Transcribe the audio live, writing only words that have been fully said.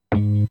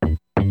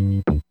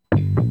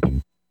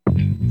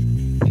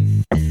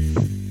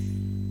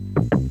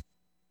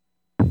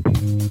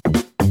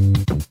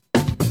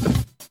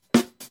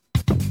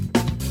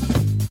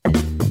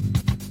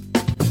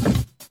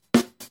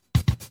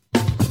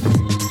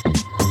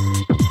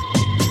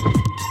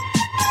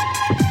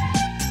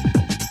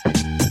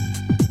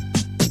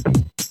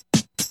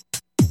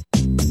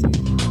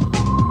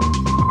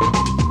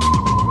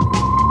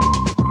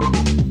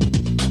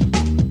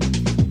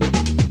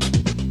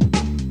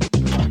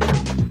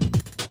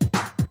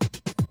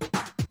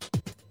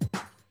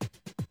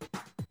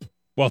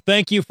Well,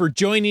 thank you for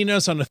joining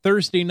us on a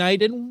Thursday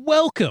night, and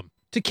welcome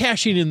to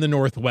Caching in the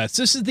Northwest.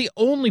 This is the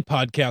only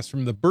podcast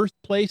from the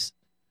birthplace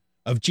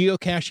of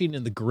geocaching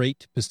in the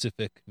Great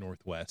Pacific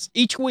Northwest.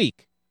 Each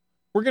week,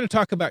 we're going to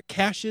talk about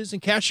caches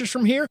and cachers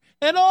from here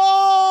and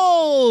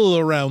all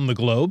around the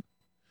globe.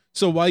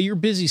 So while you're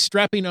busy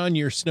strapping on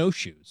your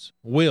snowshoes,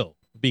 we'll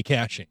be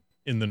caching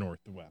in the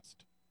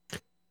Northwest.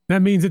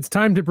 That means it's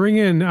time to bring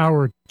in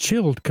our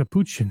chilled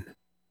capuchin.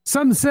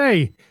 Some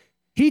say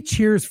he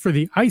cheers for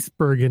the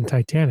iceberg in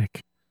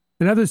Titanic,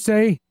 and others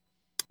say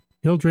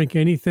he'll drink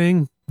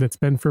anything that's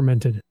been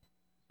fermented.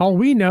 All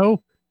we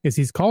know is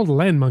he's called a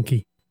land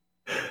monkey.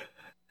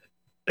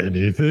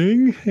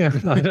 Anything? Yeah,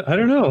 I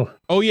don't know.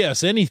 Oh,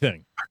 yes,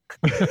 anything.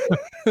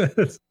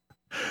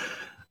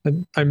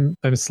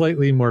 I'm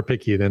slightly more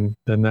picky than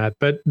that,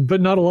 but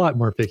not a lot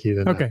more picky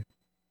than that. Okay.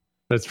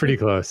 That's pretty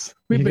close.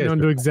 We've been known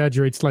to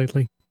exaggerate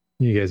slightly.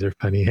 You guys are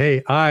funny.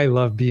 Hey, I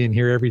love being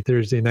here every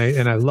Thursday night,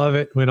 and I love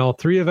it when all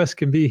three of us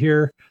can be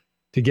here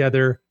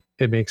together.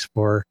 It makes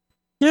for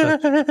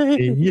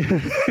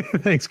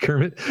thanks,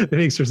 Kermit. It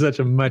makes for such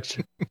a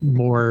much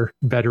more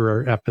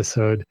better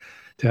episode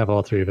to have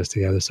all three of us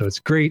together. So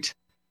it's great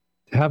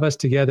to have us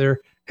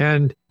together.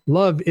 And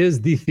love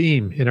is the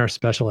theme in our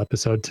special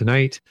episode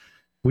tonight.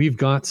 We've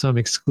got some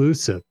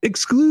exclusive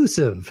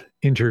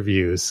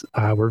interviews.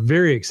 We're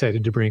very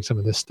excited to bring some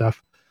of this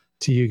stuff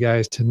to you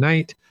guys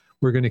tonight.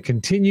 We're going to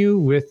continue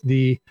with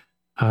the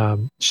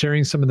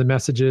sharing some of the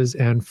messages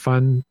and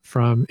fun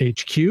from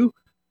HQ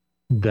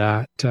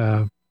that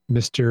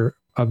Mr.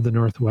 of the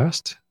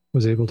Northwest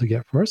was able to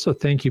get for us. So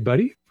thank you,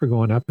 buddy, for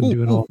going up and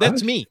doing all that.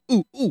 That's me.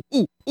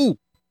 Ooh.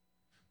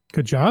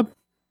 Good job.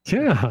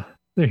 Yeah,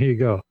 there you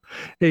go.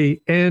 Hey,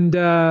 and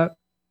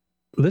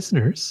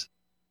listeners,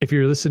 if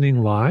you're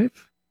listening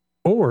live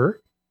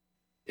or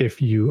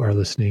if you are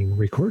listening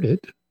recorded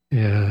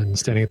and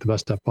standing at the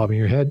bus stop bobbing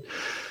your head,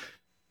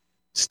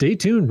 stay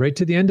tuned right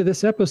to the end of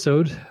this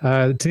episode,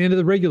 to the end of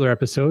the regular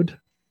episode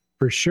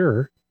for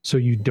sure, so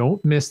you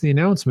don't miss the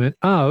announcement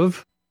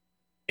of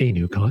a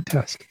new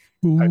contest.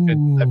 I've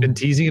been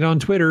teasing it on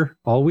Twitter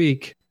all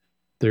week.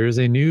 There is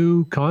a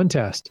new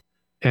contest,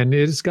 and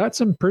it's got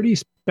some pretty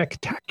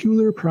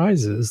spectacular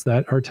prizes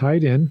that are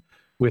tied in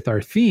with our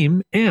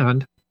theme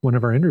and one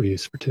of our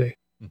interviews for today.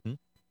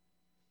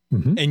 Mm-hmm.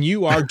 Mm-hmm. And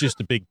you are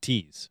just a big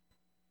tease.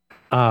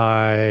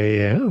 I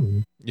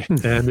am.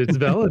 And it's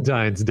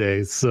Valentine's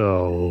Day,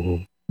 so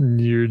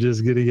you're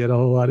just going to get a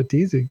whole lot of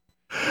teasing.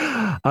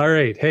 All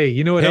right. Hey,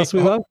 you know what else we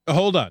love?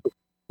 Hold on.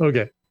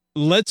 Okay.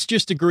 Let's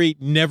just agree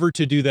never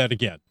to do that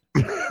again.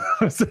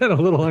 Is that a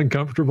little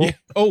uncomfortable? Yeah.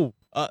 Oh,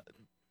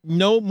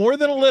 no, more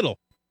than a little.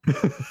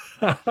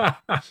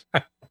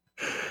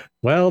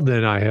 Well,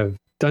 then I have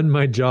done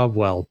my job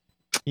well.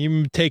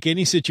 You take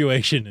any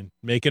situation and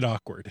make it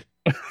awkward.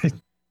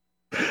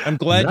 I'm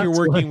glad you're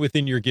working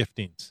within your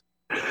giftings.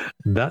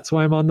 That's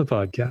why I'm on the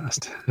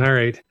podcast. All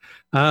right.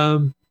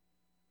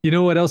 You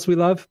know what else we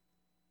love?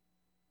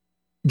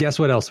 Guess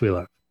what else we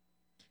love?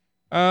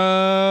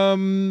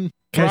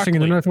 Caching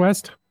in the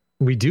Northwest?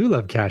 We do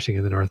love caching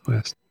in the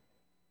Northwest.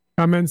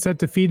 Comments set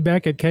to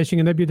feedback at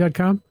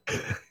cachingandw.com.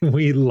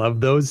 We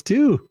love those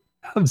too.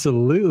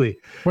 Absolutely.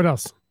 What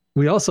else?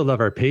 We also love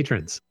our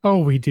patrons. Oh,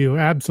 we do.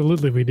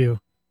 Absolutely, we do.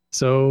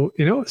 So,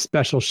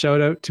 special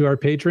shout out to our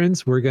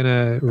patrons. We're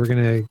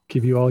gonna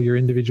give you all your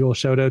individual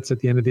shout outs at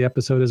the end of the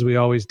episode, as we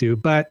always do.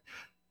 But,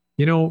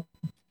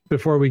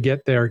 before we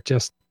get there,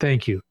 just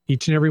thank you.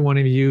 Each and every one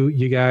of you.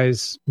 You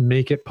guys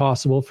make it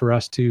possible for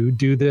us to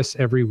do this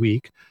every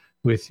week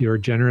with your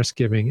generous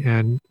giving.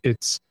 And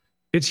it's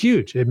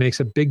huge. It makes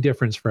a big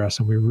difference for us.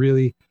 And we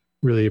really,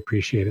 really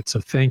appreciate it. So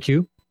thank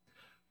you.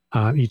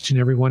 Each and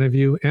every one of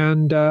you.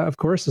 And of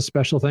course, a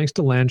special thanks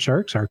to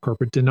Landsharks, our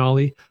corporate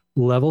Denali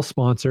level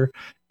sponsor.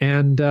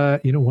 And,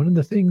 one of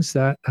the things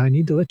that I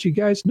need to let you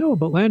guys know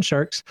about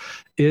Landsharks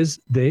is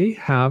they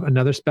have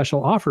another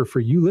special offer for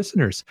you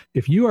listeners.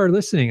 If you are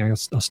listening, I'll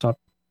stop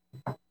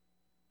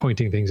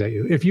pointing things at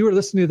you. If you are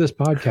listening to this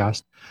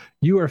podcast,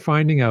 you are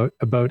finding out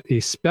about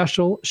a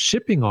special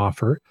shipping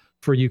offer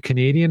for you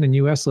Canadian and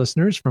US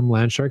listeners from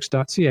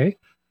landsharks.ca.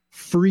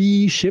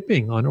 Free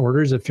shipping on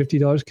orders of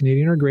 $50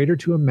 Canadian or greater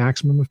to a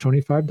maximum of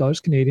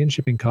 $25 Canadian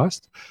shipping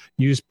costs.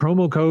 Use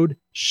promo code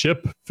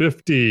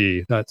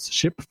SHIP50. That's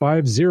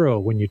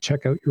SHIP50 when you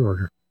check out your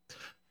order.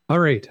 All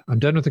right, I'm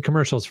done with the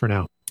commercials for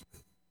now.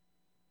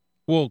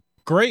 Well,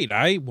 great.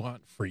 I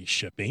want free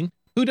shipping.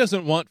 Who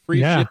doesn't want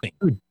free shipping?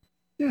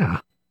 Yeah.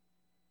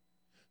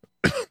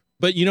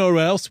 But you know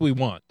what else we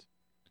want?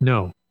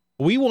 No.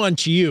 We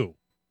want you.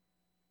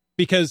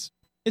 Because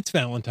it's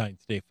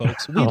Valentine's Day,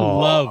 folks. We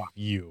love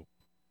you.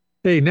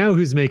 Hey, now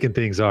who's making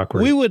things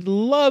awkward? We would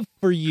love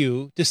for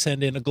you to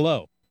send in a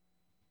glow.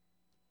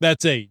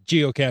 That's a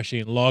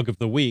geocaching log of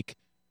the week.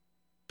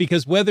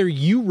 Because whether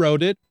you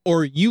wrote it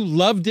or you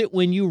loved it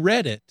when you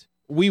read it,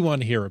 we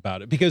want to hear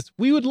about it. Because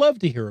we would love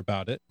to hear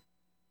about it.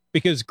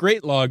 Because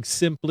great logs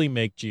simply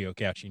make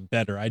geocaching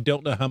better. I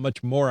don't know how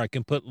much more I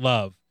can put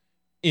love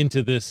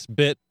into this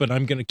bit, but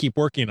I'm going to keep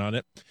working on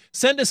it.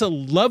 Send us a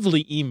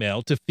lovely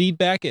email to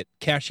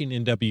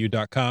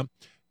feedback@cachingNW.com.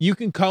 You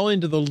can call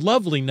into the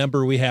lovely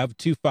number we have,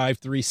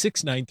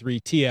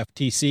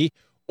 253-693-TFTC,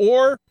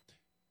 or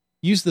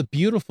use the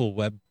beautiful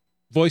web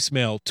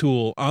voicemail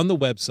tool on the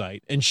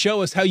website and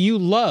show us how you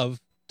love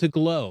to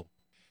glow.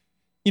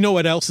 You know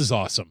what else is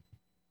awesome?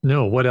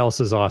 No, what else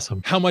is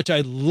awesome? How much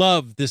I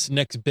love this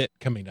next bit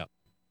coming up.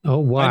 Oh,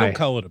 why? I don't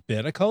call it a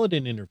bit. I call it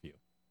an interview.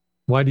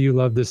 Why do you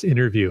love this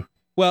interview?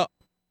 Well,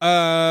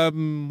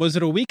 was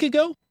it a week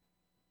ago?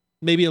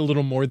 Maybe a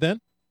little more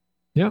than.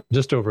 Yeah,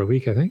 just over a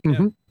week, I think.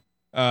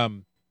 Yeah.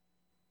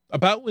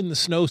 About when the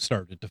snow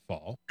started to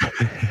fall.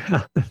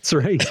 That's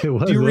right. It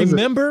was, do you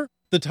remember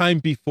the time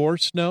before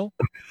snow?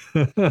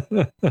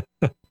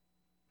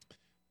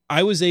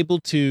 I was able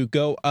to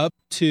go up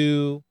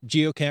to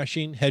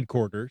Geocaching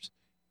headquarters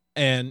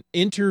and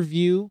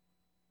interview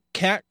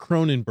Kat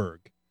Cronenberg,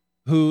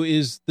 who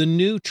is the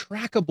new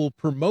trackable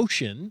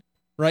promotion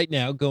right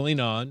now going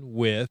on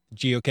with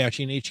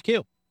Geocaching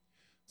HQ.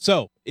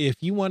 So if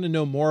you want to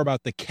know more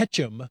about the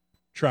Ketchum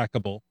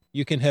trackable,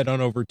 you can head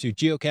on over to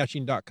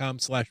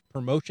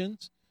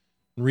geocaching.com/promotions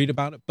and read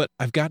about it. But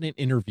I've got an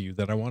interview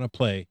that I want to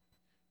play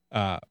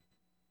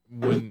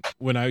when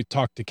I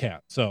talk to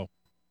Kat. So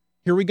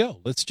here we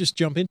go. Let's just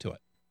jump into it.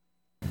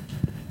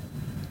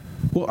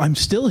 Well, I'm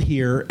still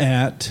here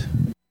at...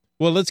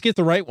 Well, let's get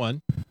the right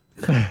one.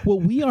 Well,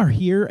 we are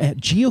here at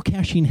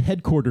Geocaching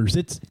headquarters.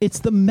 It's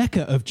the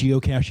mecca of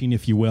geocaching,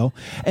 if you will.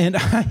 And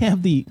I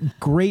have the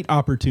great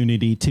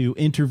opportunity to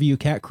interview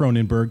Kat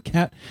Cronenberg.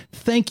 Kat,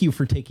 thank you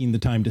for taking the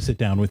time to sit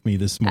down with me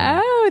this morning.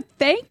 Oh,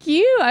 thank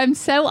you. I'm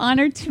so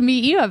honored to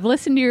meet you. I've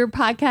listened to your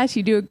podcast.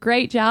 You do a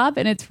great job,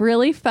 and it's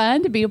really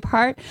fun to be a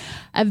part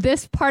of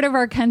this part of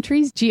our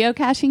country's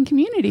geocaching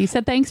community.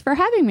 So thanks for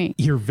having me.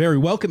 You're very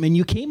welcome. And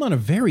you came on a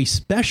very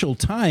special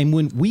time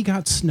when we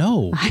got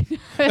snow.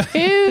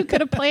 Who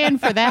could have planned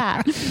for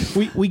that?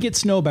 We get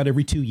snow about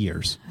every 2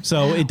 years,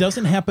 so it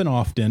doesn't happen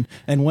often.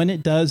 And when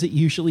it does, it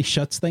usually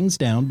shuts things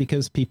down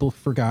because people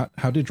forgot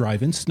how to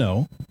drive in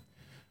snow.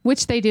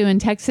 Which they do in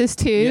Texas,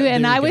 too. Yeah,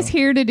 and I was go.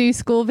 here to do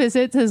school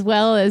visits as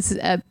well as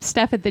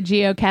stuff at the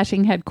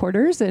geocaching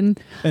headquarters. And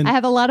I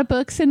have a lot of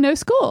books and no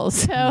schools.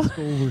 So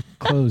School were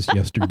closed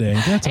yesterday.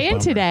 That's a and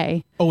bummer.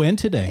 today. Oh, and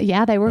today.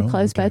 Yeah, they were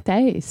closed both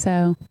days.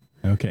 So.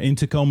 Okay. In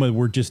Tacoma,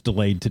 we're just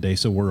delayed today,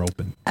 so we're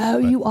open. Oh,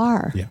 you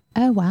are? Yeah.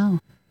 Oh,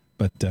 wow.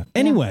 But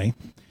anyway,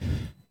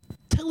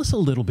 tell us a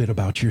little bit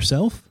about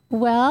yourself.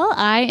 Well,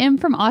 I am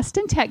from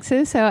Austin,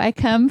 Texas, so I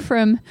come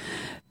from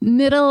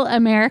Middle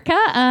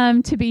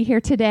America to be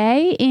here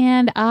today,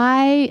 and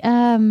I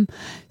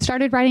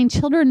started writing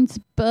children's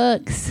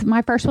books.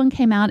 My first one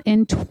came out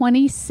in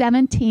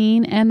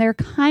 2017, and they're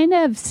kind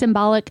of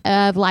symbolic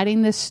of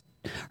lighting this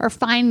or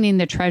finding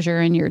the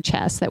treasure in your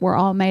chest, that we're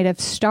all made of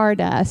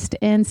stardust.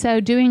 And so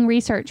doing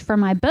research for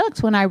my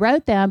books, when I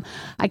wrote them,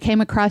 I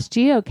came across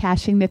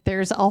geocaching, that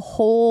there's a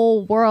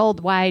whole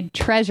worldwide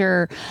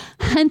treasure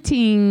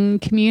hunting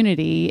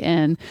community,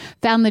 and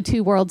found the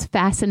two worlds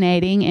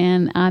fascinating.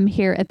 And I'm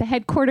here at the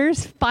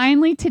headquarters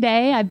finally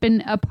today. I've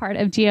been a part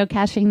of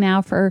geocaching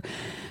now for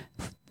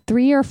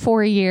 3 or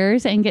 4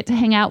 years and get to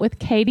hang out with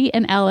Katie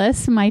and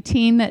Ellis, my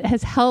team that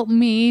has helped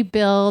me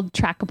build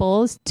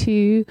trackables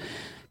to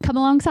come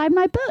alongside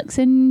my books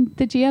in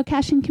the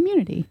geocaching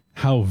community.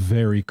 How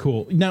very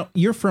cool. Now,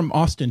 you're from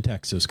Austin,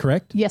 Texas,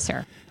 correct? Yes,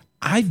 sir.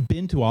 I've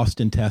been to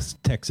Austin,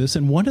 Texas,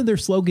 and one of their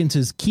slogans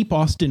is "Keep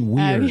Austin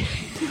Weird."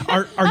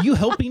 Are you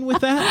helping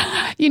with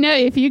that? You know,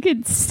 if you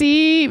could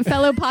see,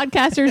 fellow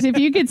podcasters, if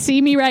you could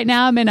see me right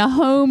now, I'm in a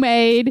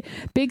homemade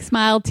Big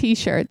Smile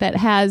t-shirt that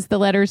has the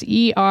letters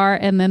ER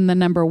and then the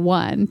number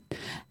 1.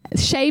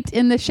 Shaped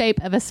in the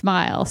shape of a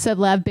smile. So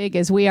love big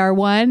is we are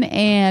one,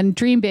 and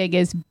dream big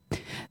is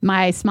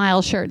my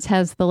smile shirts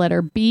has the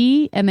letter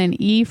B and then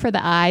E for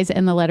the eyes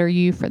and the letter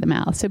U for the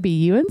mouth. So be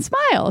you and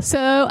smile.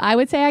 So I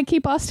would say I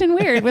keep Austin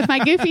weird with my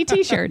goofy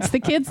t-shirts. The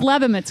kids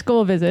love them at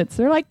school visits.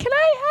 They're like, can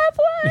I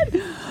have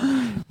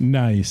one?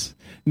 Nice.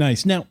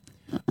 Now,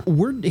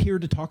 we're here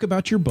to talk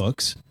about your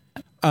books.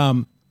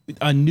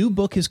 A new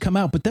book has come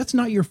out, but that's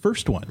not your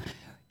first one.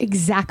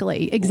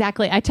 Exactly.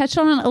 I touched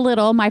on it a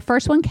little. My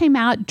first one came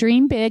out,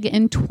 Dream Big,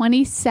 in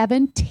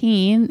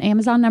 2017.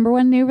 Amazon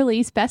 #1 new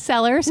release,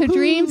 bestseller. So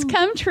dreams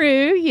come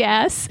true.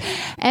 Yes.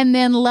 And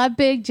then Love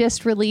Big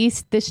just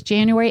released this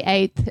January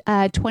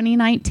 8th,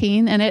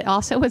 2019. And it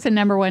also was a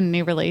 #1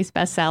 new release,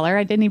 bestseller.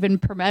 I didn't even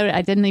promote it.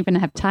 I didn't even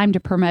have time to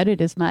promote it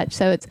as much.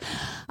 So it's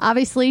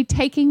obviously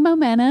taking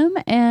momentum.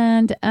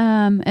 And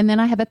then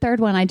I have a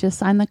third one I just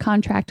signed the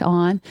contract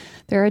on.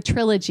 They're a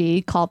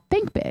trilogy called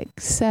Think Big.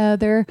 So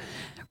they're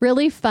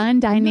really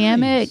fun,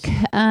 dynamic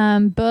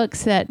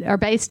books that are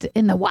based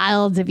in the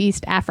wilds of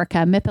East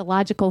Africa,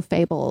 mythological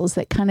fables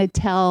that kind of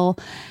tell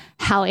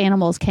how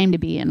animals came to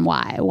be and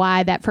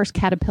why that first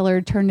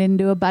caterpillar turned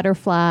into a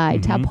butterfly,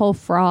 tadpole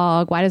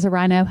frog. Why does a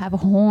rhino have a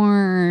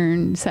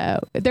horn? So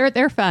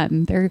they're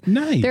fun. They're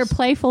nice. They're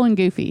playful and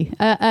goofy.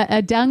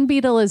 A dung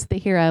beetle is the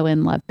hero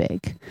in Love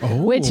Big,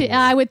 which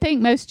I would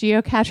think most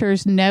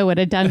geocachers know what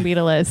a dung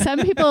beetle is. Some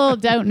people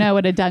don't know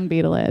what a dung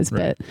beetle is,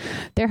 but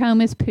their home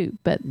is poop.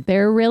 But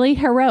they're really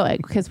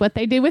heroic because what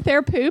they do with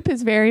their poop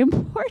is very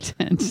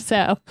important.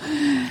 So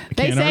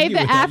they say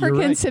the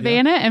African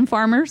savanna and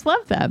farmers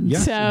love them.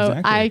 Yes, so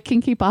exactly. I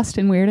can keep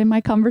Austin weird in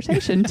my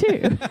conversation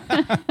too.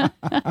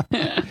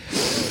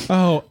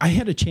 Oh, I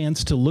had a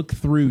chance to look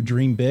through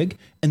Dream Big,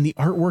 and the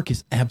artwork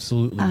is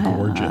absolutely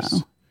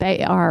gorgeous.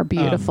 They are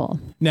beautiful.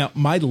 Now,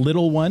 my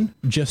little one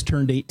just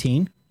turned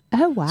 18.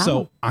 Oh, wow.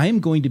 So I'm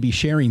going to be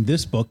sharing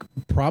this book,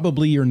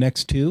 probably your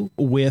next two,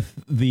 with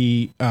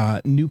the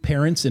new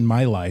parents in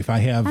my life. I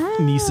have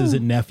nieces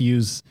and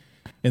nephews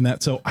and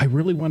that. So I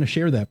really want to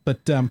share that.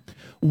 But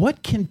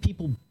what can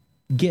people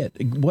get?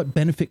 What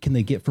benefit can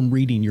they get from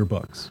reading your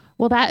books?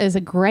 Well, that is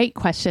a great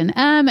question.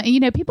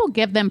 People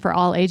give them for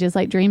all ages,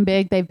 like Dream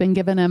Big. They've been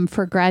given them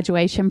for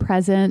graduation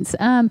presents.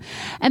 And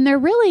they're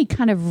really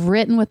kind of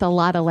written with a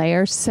lot of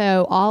layers.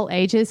 So all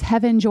ages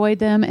have enjoyed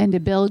them and to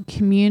build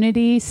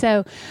community.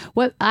 So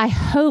what I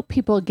hope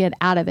people get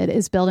out of it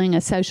is building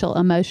a social,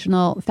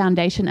 emotional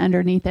foundation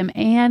underneath them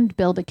and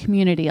build a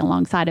community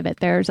alongside of it.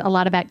 There's a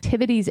lot of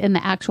activities in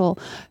the actual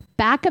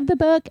back of the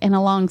book and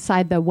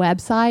alongside the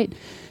website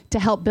to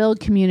help build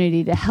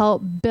community, to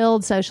help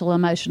build social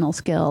emotional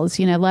skills.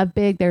 Love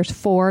Big, there's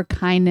 4: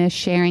 kindness,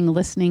 sharing,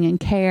 listening, and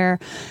care.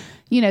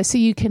 So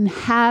you can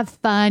have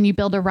fun. You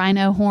build a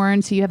rhino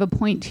horn so you have a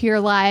point to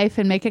your life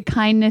and make a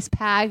kindness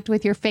pact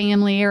with your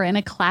family or in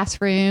a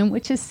classroom,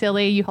 which is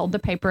silly. You hold the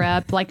paper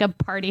up like a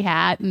party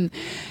hat and,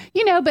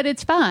 but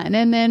it's fun.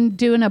 And then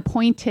do an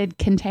appointed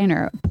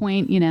container,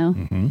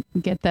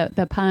 get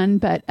the pun,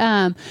 but,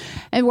 and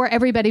where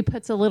everybody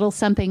puts a little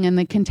something in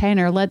the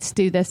container. Let's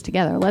do this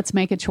together. Let's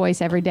make a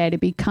choice every day to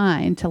be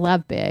kind, to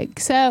love big.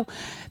 So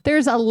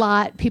there's a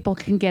lot people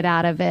can get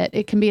out of it.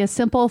 It can be a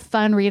simple,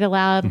 fun read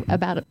aloud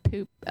about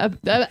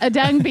a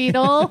dung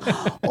beetle,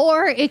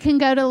 or it can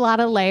go to a lot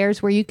of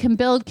layers where you can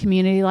build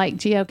community like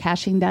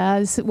geocaching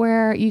does,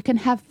 where you can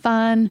have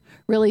fun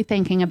really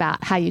thinking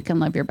about how you can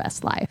live your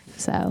best life.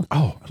 So,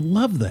 I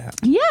love that.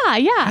 Yeah.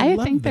 I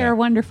think that. they're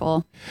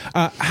wonderful.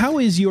 How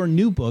is your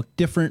new book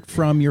different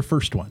from your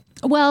first one?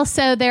 Well,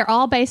 so they're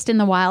all based in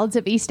the wilds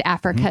of East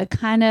Africa,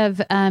 kind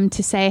of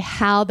to say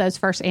how those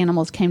first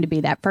animals came to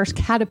be. That first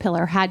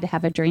caterpillar had to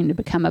have a dream to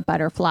become a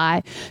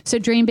butterfly. So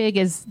Dream Big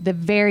is the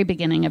very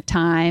beginning of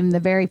time, the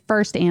very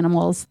first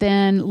animals.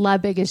 Then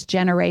Love Big is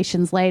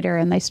generations later,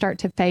 and they start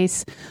to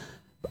face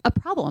a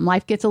problem.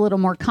 Life gets a little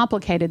more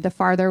complicated the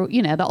farther,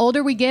 the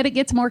older we get, it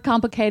gets more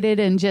complicated.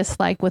 And just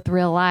like with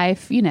real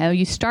life,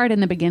 you start in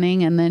the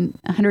beginning and then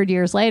 100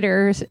 years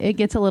later, it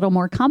gets a little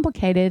more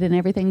complicated and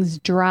everything's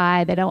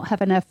dry. They don't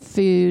have enough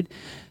food.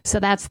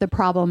 So that's the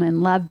problem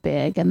in Love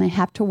Big. And they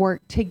have to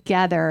work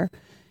together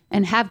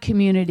and have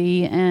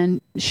community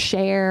and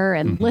share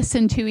and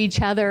listen to each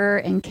other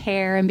and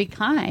care and be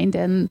kind.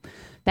 And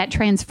that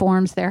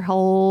transforms their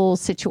whole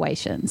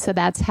situation. So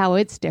that's how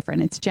it's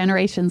different. It's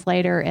generations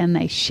later, and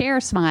they share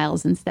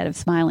smiles instead of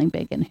smiling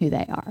big in who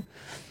they are.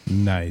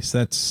 Nice.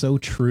 That's so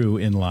true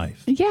in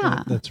life.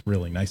 Yeah. That's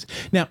really nice.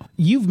 Now,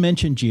 you've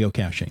mentioned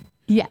geocaching.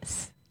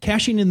 Yes.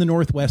 Caching in the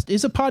Northwest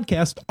is a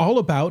podcast all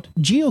about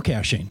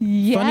geocaching.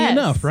 Yes. Funny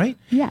enough, right?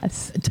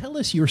 Yes. Tell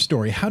us your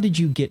story. How did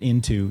you get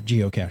into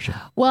geocaching?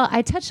 Well,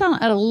 I touched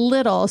on it a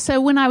little. So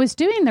when I was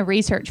doing the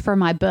research for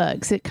my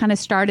books, it kind of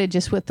started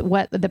just with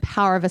what the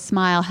power of a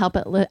smile,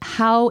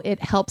 how it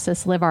helps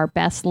us live our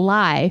best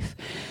life.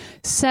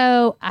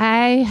 So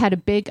I had a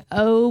big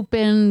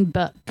open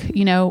book,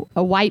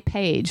 a white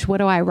page. What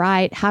do I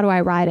write? How do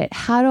I write it?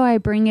 How do I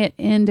bring it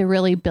into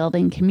really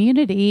building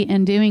community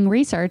and doing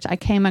research? I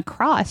came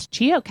across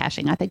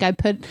geocaching. I think I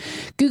put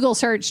Google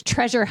search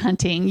treasure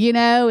hunting,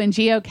 and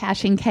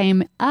geocaching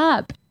came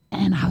up.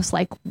 And I was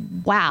like,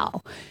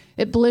 wow.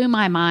 It blew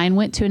my mind.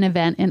 Went to an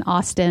event in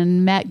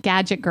Austin, met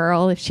Gadget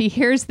Girl, if she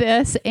hears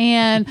this,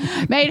 and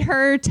made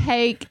her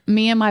take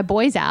me and my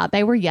boys out.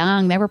 They were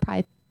young. They were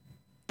probably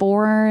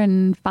 4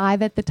 and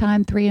 5 at the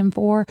time, 3 and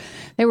 4.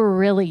 They were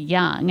really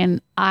young, and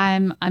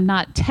I'm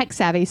not tech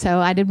savvy, so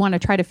I did want to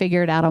try to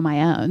figure it out on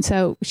my own.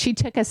 So she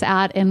took us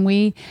out, and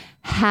we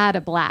had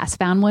a blast.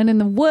 Found one in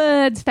the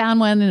woods,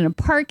 found one in a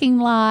parking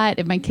lot,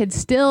 and my kids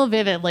still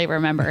vividly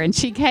remember. And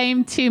she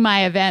came to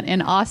my event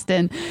in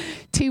Austin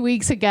 2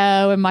 weeks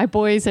ago, and my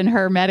boys and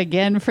her met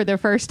again for the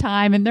first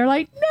time, and they're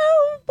like,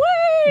 no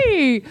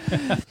way.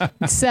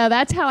 So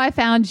that's how I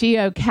found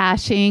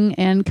geocaching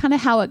and kind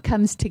of how it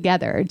comes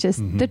together,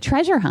 just the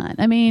treasure hunt.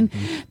 I mean,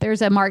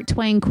 there's a Mark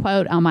Twain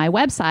quote on my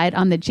website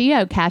on the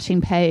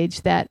geocaching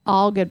page that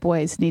all good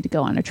boys need to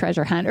go on a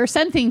treasure hunt or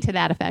something to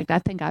that effect. I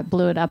think I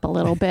blew it up a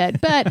little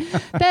bit, but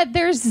that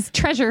there's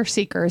treasure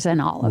seekers in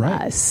all of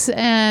us.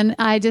 And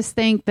I just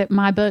think that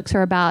my books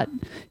are about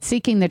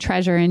seeking the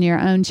treasure in your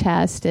own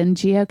chest, and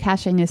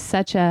geocaching is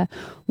such a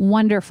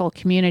wonderful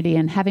community.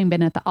 And having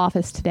been at the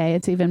office today,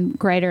 it's even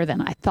greater than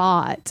I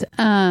thought.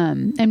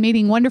 And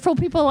meeting wonderful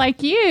people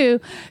like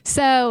you.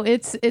 So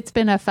it's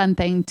been a fun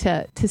thing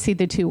to see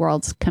the two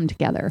worlds come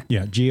together.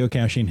 Yeah,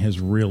 geocaching has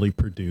really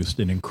produced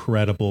an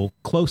incredible,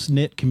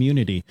 close-knit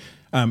community.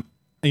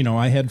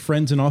 I had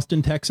friends in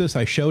Austin, Texas.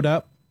 I showed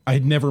up. I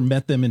had never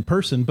met them in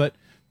person, but,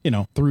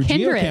 through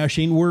Kindred.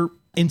 geocaching, we're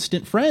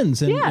instant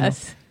friends. And,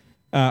 Yes.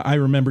 I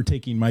remember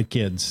taking my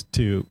kids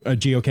to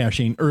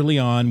geocaching early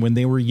on when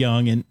they were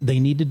young, and they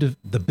needed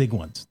the big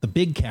ones, the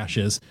big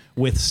caches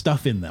with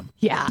stuff in them.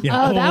 Yeah.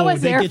 Oh, that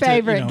was their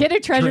favorite. Get a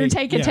treasure,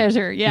 take a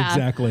treasure. Yeah.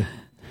 Exactly.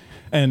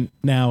 And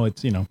now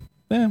it's,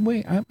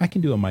 wait, I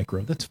can do a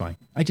micro. That's fine.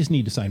 I just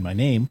need to sign my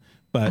name.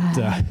 But,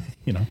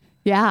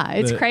 Yeah,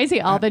 it's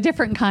crazy. All the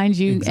different kinds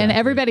and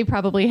everybody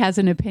probably has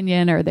an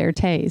opinion or their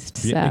taste.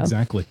 So. Yeah,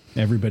 exactly.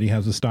 Everybody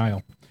has a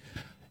style.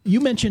 You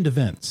mentioned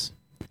events.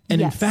 And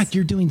Yes. in fact,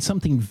 you're doing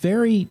something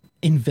very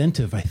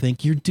inventive, I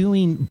think. You're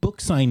doing book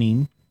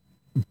signing,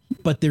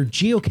 but they're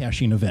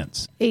geocaching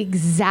events.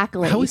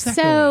 Exactly. How is that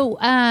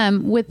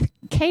going? With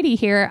Katie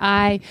here,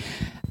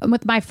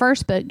 with my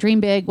first book,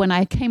 Dream Big, when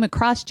I came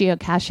across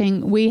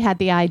geocaching, we had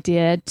the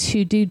idea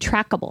to do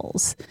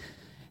trackables.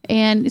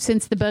 And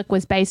since the book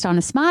was based on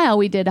a smile,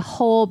 we did a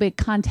whole big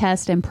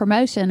contest and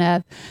promotion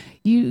of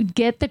you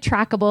get the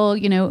trackable.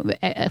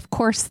 Of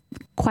course,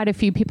 quite a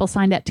few people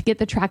signed up to get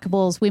the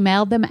trackables. We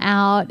mailed them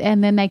out,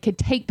 and then they could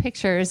take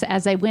pictures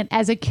as they went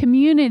as a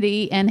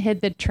community and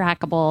hid the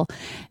trackable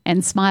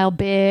and smile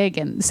big.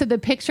 And so the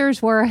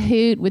pictures were a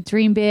hoot with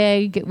Dream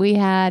Big. We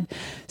had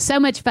so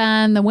much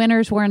fun. The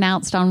winners were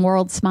announced on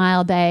World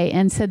Smile Day.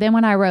 And so then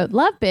when I wrote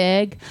Love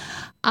Big,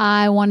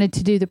 I wanted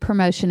to do the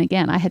promotion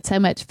again. I had so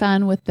much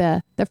fun with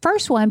the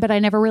first one, but I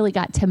never really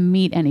got to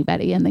meet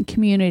anybody in the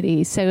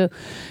community. So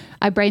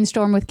I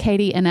brainstormed with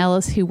Katie and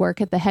Ellis, who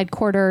work at the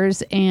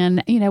headquarters,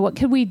 and, what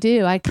could we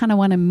do? I kind of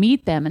want to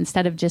meet them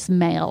instead of just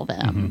mail them.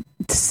 Mm-hmm.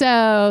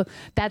 So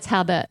that's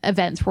how the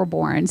events were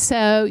born.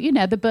 So,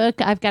 the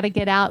book, I've got to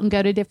get out and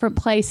go to different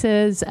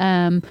places,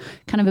 kind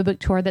of a book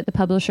tour that the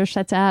publisher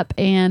sets up.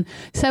 And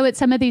so at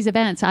some of these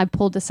events, I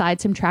pulled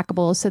aside some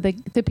trackables so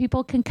that the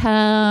people can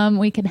come,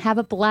 we can have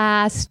a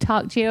blast,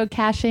 talk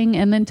geocaching,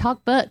 and then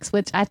talk books,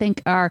 which I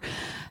think are,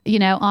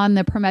 on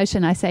the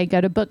promotion, I say go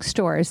to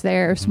bookstores.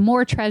 There's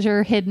more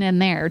treasure hidden in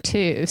there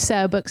too.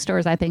 So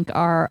bookstores, I think,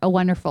 are a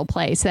wonderful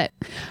place that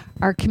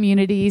our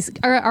communities,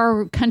 or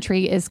our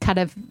country is kind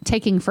of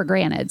taking for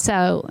granted.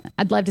 So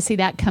I'd love to see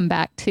that come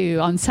back too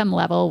on some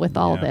level with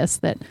all this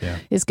that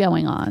is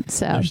going on.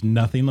 So there's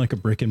nothing like a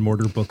brick and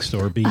mortar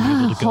bookstore being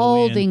able to go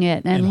holding in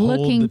it and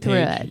looking through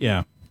it.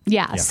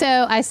 Yeah.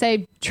 So I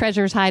say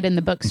treasures hide in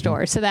the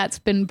bookstore. So that's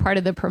been part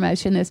of the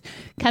promotion is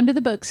come to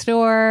the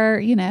bookstore,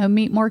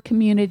 meet more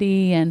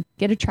community and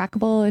get a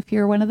trackable if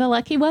you're one of the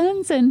lucky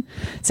ones. And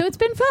so it's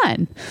been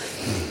fun.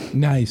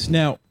 Nice.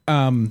 Now,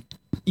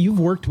 you've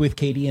worked with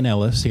Katie and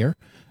Ellis here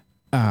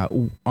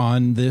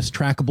on this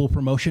trackable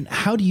promotion.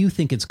 How do you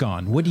think it's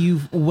gone? What do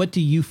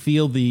you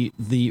feel the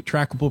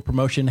trackable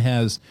promotion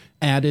has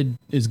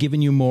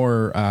given you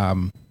more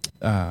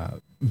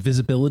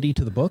visibility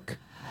to the book?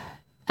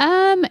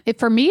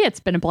 For me, it's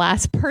been a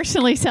blast.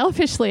 Personally,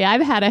 selfishly,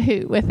 I've had a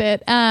hoot with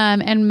it,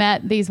 and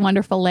met these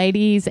wonderful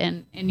ladies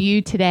and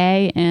you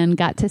today, and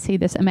got to see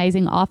this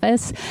amazing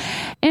office.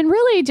 And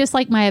really, just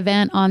like my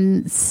event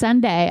on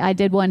Sunday, I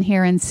did one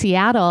here in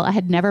Seattle. I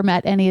had never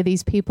met any of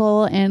these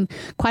people, and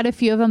quite a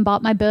few of them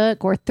bought my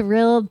book, were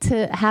thrilled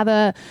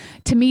to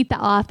meet the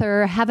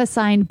author, have a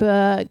signed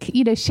book,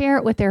 share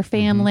it with their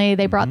family.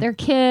 They brought their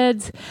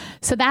kids.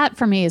 So that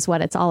for me is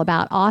what it's all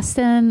about.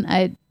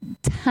 Austin,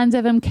 tons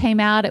of them came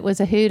out. It was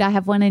a hoot. I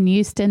have one in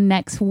Houston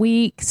next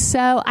week.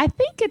 So I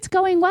think it's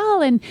going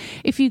well. And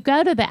if you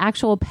go to the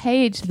actual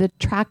page, the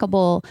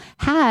trackables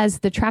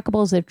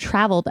have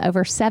traveled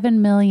over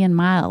 7 million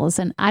miles.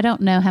 And I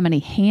don't know how many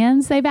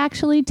hands they've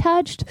actually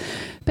touched,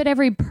 but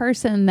every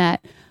person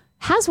that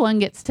has one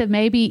gets to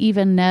maybe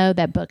even know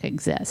that book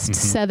exists. Mm-hmm.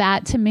 So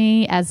that to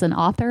me as an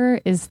author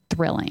is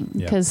thrilling,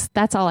 because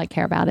that's all I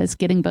care about is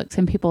getting books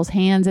in people's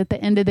hands. At the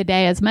end of the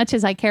day, as much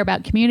as I care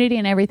about community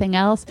and everything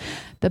else,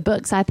 the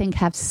books I think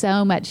have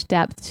so much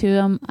depth to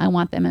them. I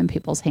want them in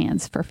people's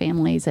hands for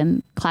families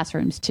and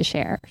classrooms to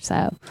share.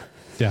 So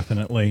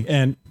definitely.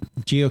 And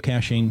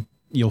geocaching,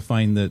 you'll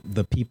find that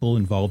the people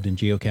involved in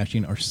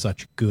geocaching are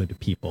such good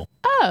people.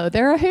 Oh,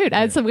 they're a hoot.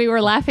 As we were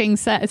laughing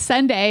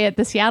Sunday at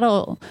the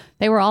Seattle,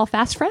 they were all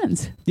fast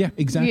friends. Yeah,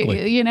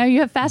 exactly. You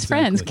have fast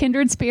friends,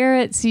 kindred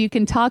spirits. You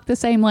can talk the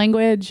same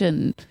language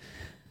and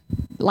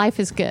life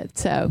is good.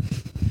 So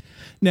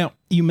now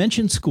you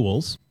mentioned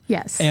schools.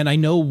 Yes. And I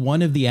know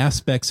one of the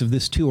aspects of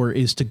this tour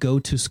is to go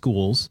to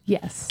schools.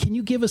 Yes. Can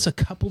you give us a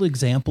couple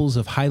examples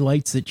of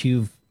highlights that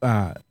you've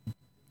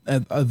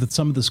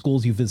some of the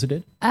schools you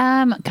visited?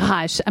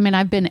 Gosh, I mean,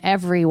 I've been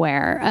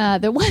everywhere.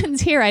 The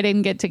ones here I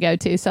didn't get to go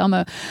to,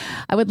 so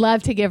I would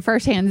love to give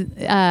firsthand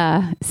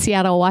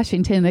Seattle,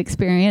 Washington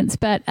experience.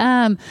 But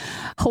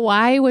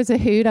Hawaii was a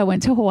hoot. I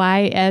went to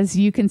Hawaii. As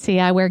you can see,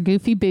 I wear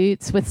goofy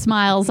boots with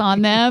smiles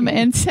on them,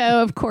 and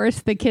so of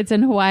course the kids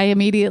in Hawaii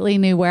immediately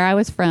knew where I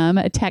was from,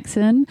 a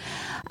Texan.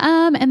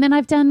 And then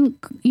I've done,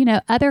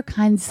 other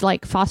kinds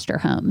like foster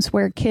homes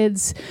where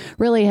kids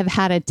really have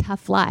had a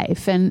tough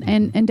life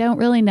and don't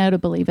really know to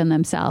believe in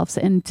themselves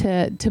and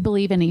to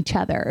believe in each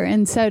other.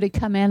 And so to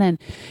come in and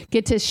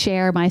get to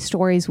share my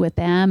stories with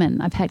them.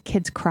 And I've had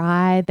kids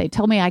cry. They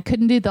told me I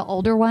couldn't do the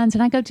older ones.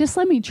 And I go, just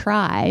let me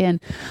try.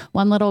 And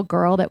one little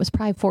girl that was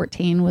probably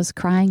 14 was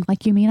crying,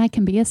 like, you mean I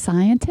can be a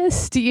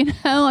scientist?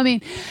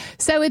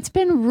 So it's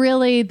been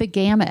really the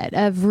gamut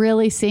of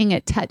really seeing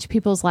it touch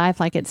people's life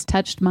like it's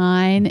touched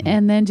mine.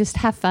 And then just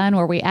have fun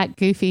where we act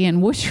goofy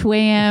and whoosh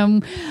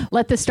wham,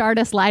 let the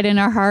stardust light in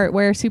our heart,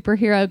 wear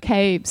superhero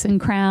capes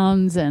and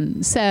crowns.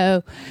 And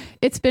so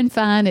it's been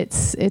fun.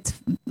 It's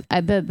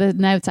the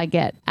notes I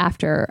get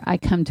after I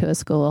come to a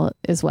school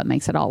is what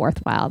makes it all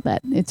worthwhile,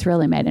 that it's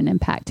really made an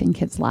impact in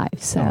kids'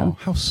 lives. So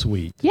how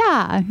sweet.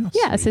 Yeah. How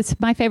yes. sweet. It's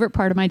my favorite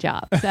part of my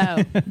job.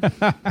 So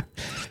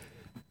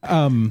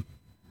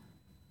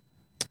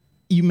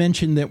you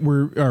mentioned that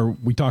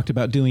we talked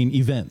about doing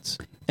events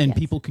and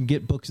people can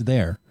get books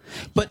there.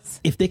 But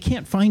if they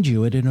can't find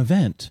you at an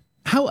event,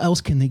 how else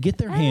can they get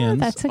their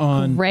hands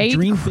on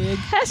Dream Big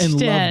and Love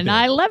Big?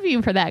 I love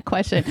you for that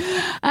question.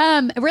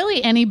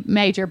 Really, any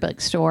major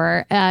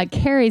bookstore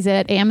carries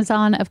it.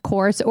 Amazon, of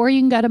course, or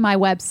you can go to my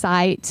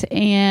website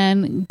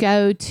and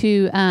go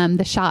to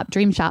the shop,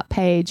 Dream Shop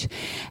page,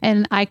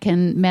 and I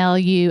can mail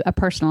you a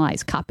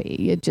personalized copy.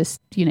 You just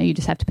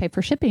have to pay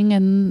for shipping,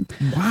 and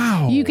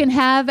you can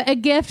have a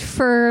gift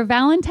for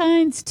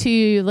Valentine's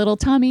to little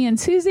Tommy and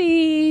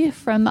Susie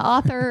from the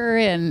author.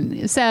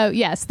 And so,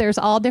 yes, there's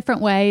all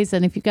different ways.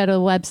 And if you go to the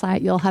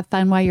website, you'll have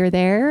fun while you're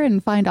there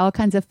and find all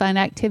kinds of fun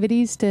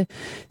activities to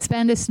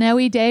spend a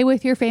snowy day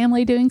with your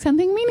family doing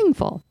something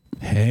meaningful.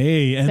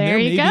 Hey, and there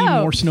may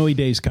be more snowy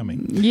days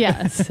coming.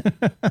 Yes.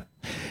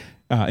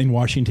 In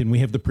Washington, we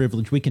have the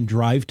privilege. We can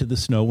drive to the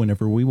snow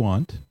whenever we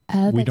want.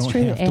 We don't have to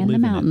live in the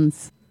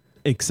mountains.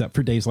 Except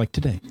for days like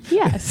today.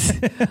 Yes.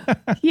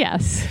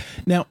 Yes.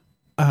 Now,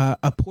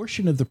 a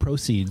portion of the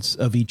proceeds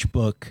of each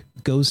book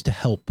goes to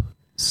help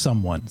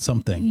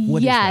something.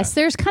 What is that?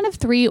 There's kind of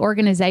 3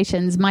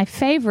 organizations. My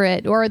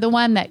favorite, or the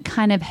one that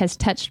kind of has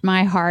touched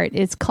my heart,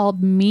 is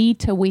called Me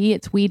to We.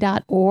 It's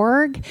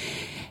we.org.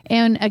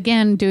 And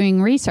again,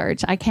 doing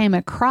research, I came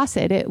across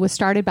it. It was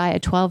started by a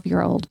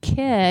 12-year-old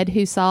kid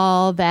who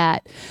saw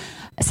that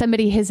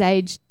somebody his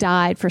age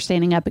died for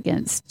standing up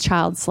against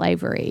child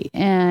slavery.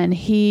 And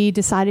he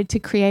decided to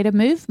create a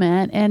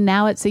movement. And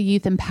now it's a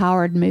youth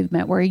empowered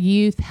movement where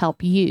youth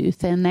help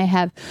youth. And they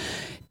have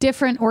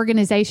different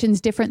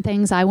organizations, different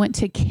things. I went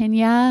to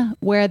Kenya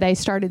where they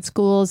started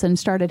schools and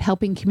started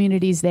helping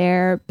communities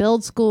there,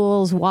 build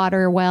schools,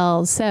 water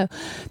wells. So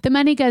the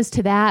money goes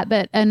to that.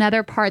 But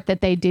another part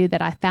that they do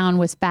that I found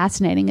was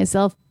fascinating is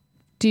they'll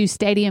do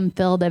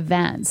stadium-filled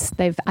events.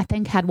 They've, I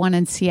think, had one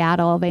in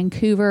Seattle,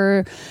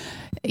 Vancouver,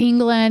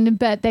 England,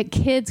 but that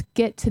kids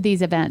get to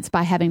these events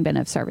by having been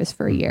of service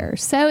for a year.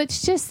 So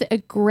it's just a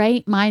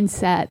great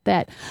mindset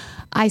that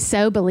I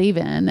so believe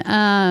in,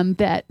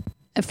 that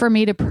for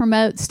me to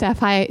promote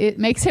stuff, it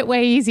makes it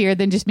way easier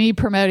than just me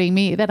promoting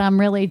me, that I'm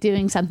really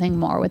doing something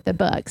more with the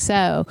book.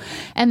 So,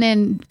 and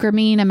then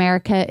Grameen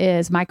America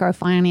is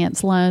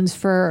microfinance loans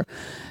for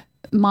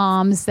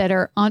moms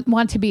that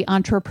want to be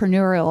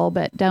entrepreneurial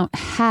but don't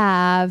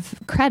have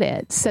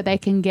credit, so they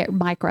can get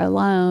micro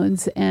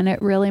loans, and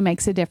it really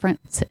makes a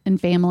difference in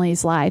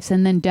families' lives.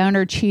 And then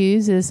Donor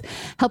Choose is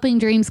helping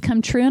dreams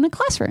come true in a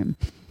classroom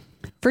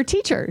for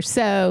teachers.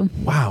 So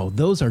wow,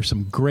 those are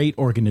some great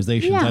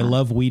organizations. I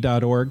love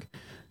we.org.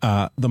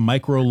 The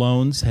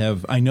microloans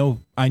have, I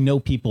know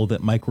people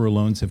that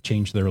microloans have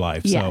changed their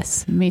lives.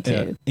 Yes, so, me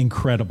too.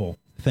 Incredible.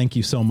 Thank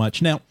you so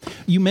much. Now,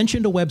 you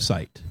mentioned a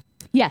website.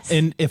 Yes.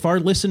 And if our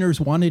listeners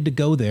wanted to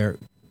go there,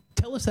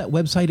 tell us that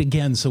website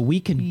again so we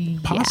can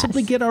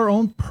possibly get our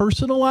own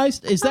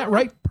personalized, is that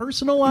right?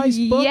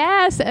 Personalized book?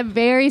 Yes, a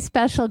very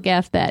special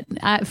gift that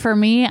for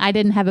me, I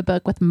didn't have a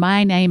book with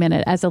my name in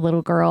it as a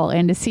little girl,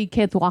 and to see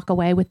kids walk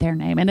away with their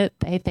name in it,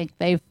 they think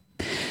they've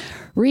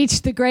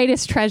reached the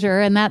greatest treasure,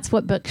 and that's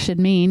what books should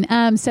mean.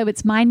 So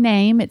it's my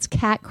name. It's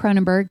Kat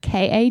Cronenberg,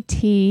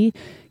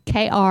 KatKronenberg,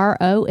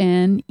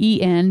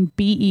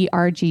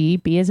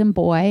 B as in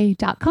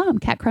boy.com,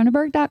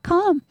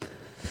 KatCronenberg.com.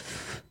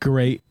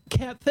 Great.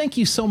 Kat, thank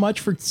you so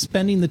much for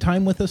spending the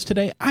time with us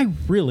today. I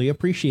really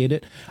appreciate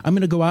it. I'm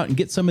going to go out and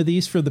get some of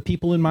these for the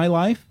people in my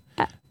life.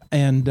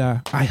 And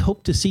I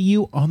hope to see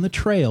you on the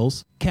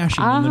trails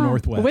caching in the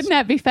Northwest. Wouldn't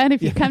that be fun?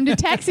 If you come to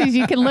Texas,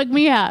 you can look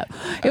me up.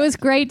 It was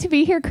great to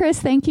be here, Chris.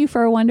 Thank you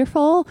for a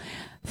wonderful,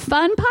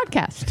 fun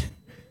podcast.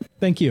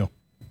 Thank you.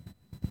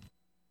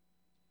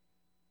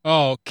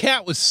 Oh,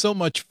 Kat was so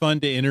much fun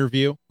to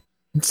interview.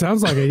 It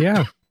sounds like it,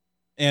 yeah.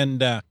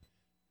 And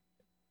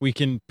we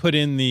can put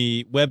in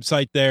the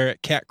website there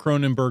at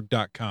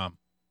katcronenberg.com.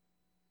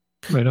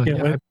 Right on.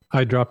 Yeah, Yeah,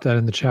 I dropped that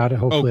in the chat.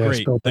 Hopefully I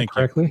great. spelled that Thank you.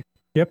 correctly.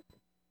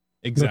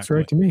 Exactly. Looks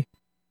right to me.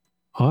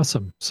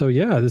 Awesome. So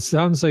yeah, this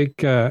sounds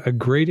like a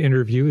great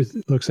interview.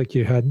 It looks like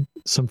you had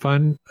some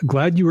fun.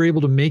 Glad you were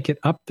able to make it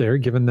up there,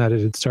 given that it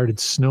had started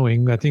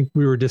snowing. I think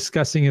we were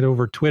discussing it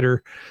over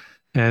Twitter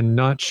and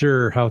not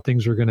sure how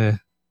things were going to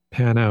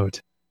pan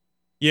out.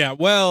 Yeah,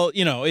 well,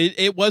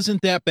 it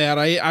wasn't that bad.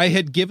 I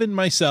had given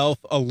myself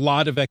a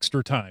lot of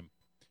extra time.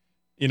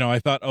 I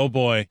thought, oh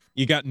boy,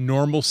 you got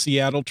normal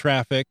Seattle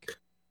traffic.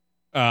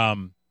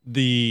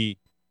 The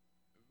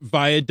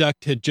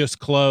viaduct had just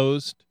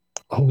closed.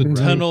 Oh, The right.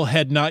 tunnel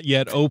had not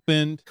yet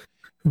opened.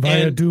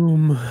 Via And-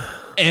 Doom.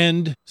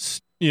 And,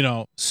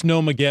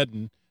 Snowmageddon.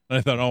 And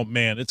I thought, oh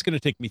man, it's going to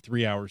take me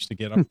 3 hours to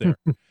get up there.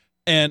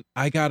 And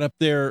I got up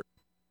there,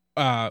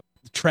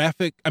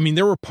 traffic. I mean,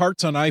 there were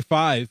parts on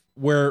I-5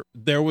 where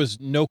there was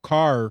no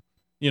car,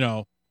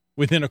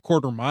 within a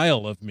quarter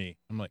mile of me.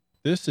 I'm like,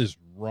 this is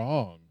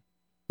wrong.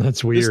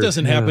 That's weird. This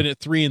doesn't Yeah. happen at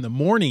 3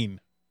 a.m.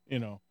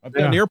 I've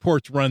done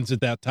airports runs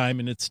at that time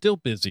and it's still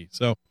busy.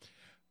 So,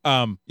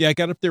 I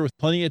got up there with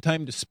plenty of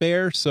time to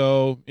spare.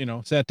 So,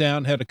 sat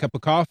down, had a cup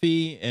of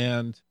coffee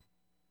and,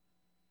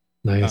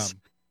 Nice.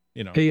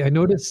 you know, Hey, I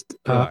noticed.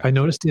 Relax. I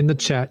noticed in the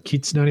chat,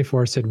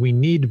 Keats94 said we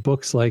need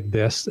books like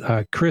this.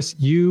 Chris,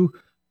 you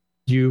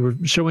were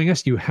showing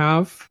us. You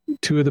have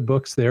two of the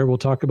books there. We'll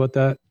talk about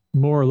that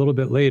more a little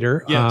bit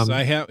later. yes,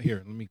 I have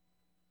here. Let me.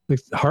 Like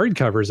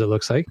hardcovers. It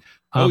looks like.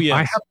 Oh,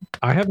 yes.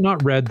 I have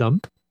not read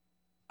them.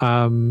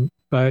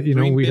 But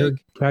Dream we big, heard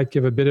Pat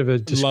give a bit of a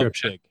Love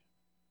description, big.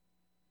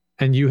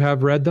 and you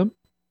have read them.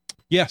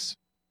 Yes.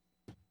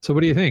 So what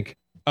do you think?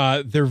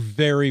 They're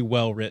very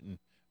well written.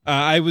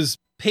 I was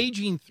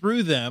paging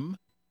through them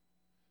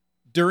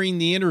during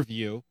the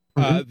interview.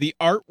 Mhm. The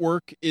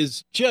artwork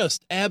is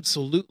just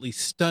absolutely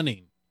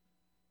stunning.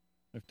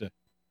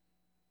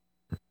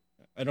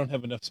 I don't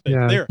have enough space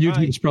Yeah, there.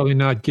 YouTube's probably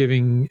not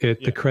giving it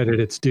Yeah. the credit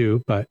it's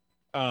due, but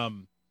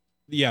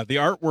Yeah, the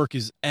artwork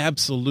is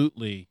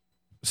absolutely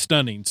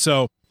stunning.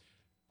 So,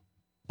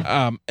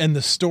 and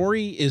the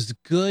story is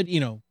good,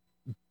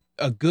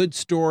 a good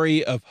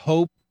story of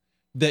hope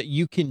that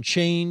you can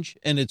change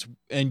and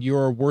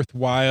you're a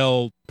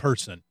worthwhile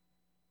person.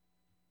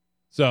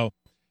 So,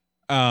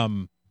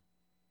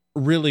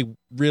 really,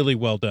 really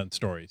well done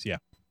stories. Yeah.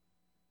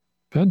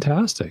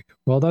 fantastic.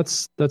 Well,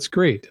 that's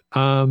great.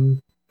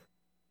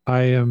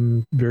 I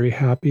am very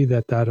happy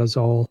that has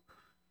all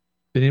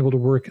been able to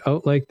work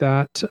out like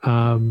that.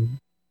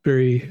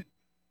 Very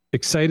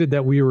excited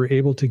that we were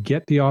able to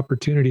get the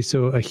opportunity.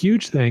 So a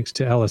huge thanks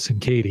to Ellis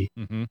and Katie,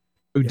 Mm-hmm.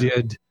 who Yeah.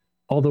 did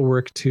all the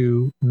work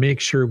to make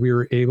sure we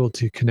were able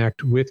to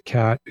connect with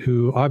Kat,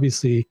 who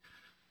obviously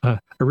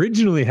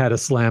originally had a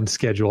slammed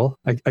schedule.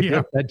 I Yeah.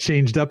 guess that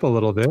changed up a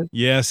little bit.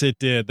 Yes, it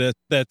did.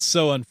 That's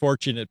so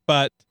unfortunate,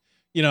 but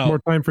More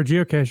time for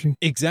geocaching.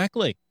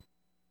 exactly.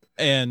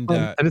 And,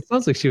 And it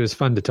sounds like she was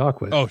fun to talk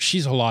with. oh,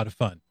 she's a lot of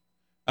fun.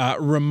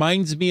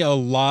 Reminds me a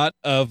lot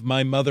of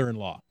my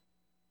mother-in-law.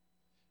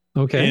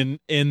 Okay.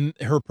 In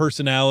her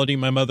personality.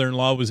 My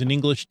mother-in-law was an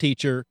English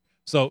teacher,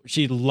 so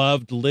she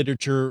loved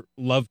literature,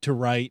 loved to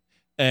write,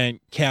 and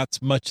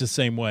Kat's much the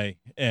same way.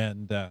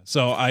 And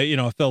so I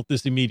felt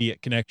this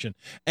immediate connection.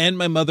 And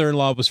my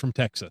mother-in-law was from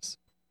Texas.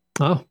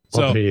 Oh,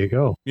 So- well, there you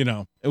go.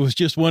 It was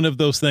just one of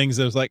those things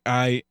that was like,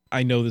 I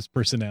know this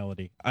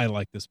personality. I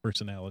like this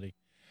personality.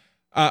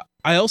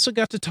 I also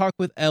got to talk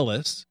with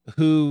Ellis,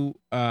 who,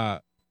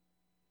 well,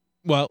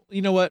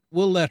 you know what?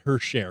 We'll let her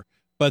share.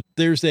 But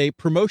there's a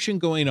promotion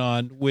going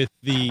on with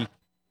the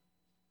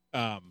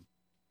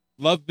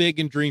Love Big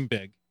and Dream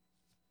Big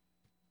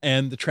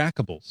and the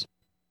Trackables.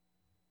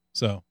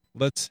 So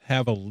let's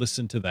have a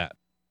listen to that.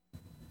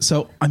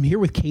 So I'm here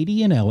with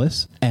Katie and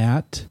Ellis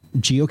at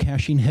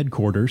Geocaching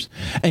headquarters,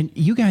 and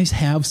you guys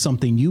have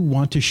something you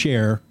want to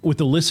share with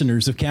the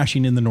listeners of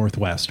Caching in the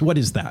Northwest. What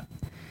is that?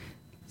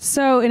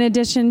 So, in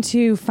addition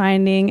to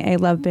finding a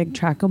Love Big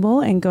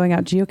trackable and going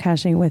out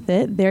geocaching with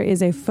it, there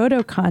is a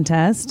photo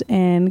contest,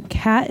 and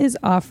Kat is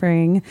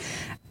offering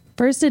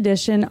first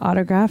edition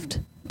autographed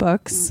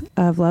books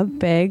of Love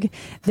Big.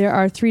 There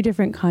are 3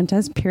 different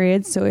contest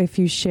periods, so if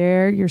you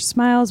share your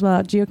smiles while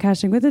out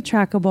geocaching with a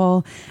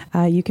trackable,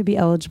 you could be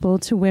eligible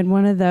to win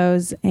one of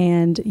those,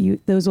 and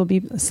those will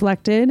be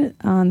selected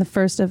on the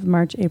 1st of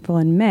March, April,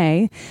 and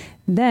May.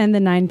 Then the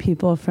 9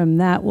 people from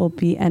that will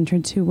be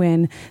entered to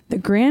win the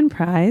grand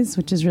prize,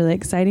 which is really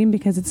exciting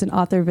because it's an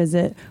author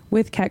visit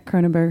with Kat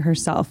Cronenberg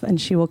herself,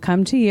 and she will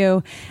come to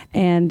you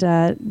and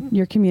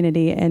your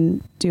community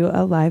and do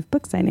a live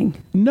book signing.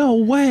 No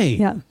way.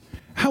 Yeah.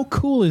 How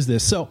cool is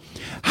this? So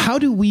how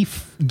do we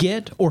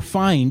get or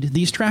find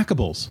these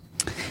trackables?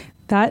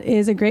 That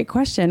is a great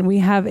question. We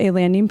have a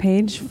landing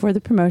page for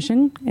the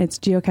promotion. It's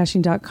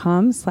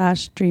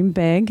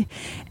geocaching.com/dreambig.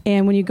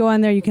 And when you go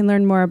on there, you can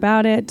learn more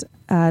about it.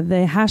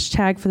 The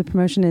hashtag for the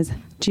promotion is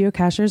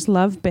Geocachers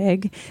Love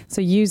Big.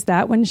 So use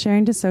that when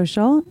sharing to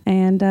social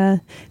and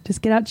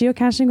just get out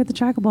geocaching with the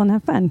trackable and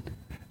have fun.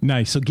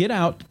 Nice. So get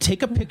out,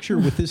 take a picture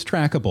with this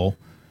trackable,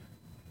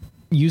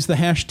 use the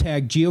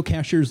hashtag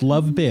geocachers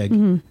love big,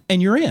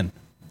 and you're in.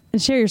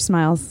 And share your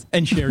smiles.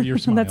 And share your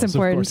smiles. That's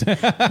important. Of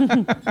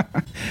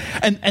course.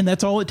 and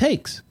that's all it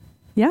takes.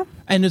 Yeah.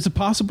 And is it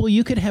possible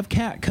you could have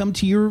Kat come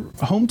to your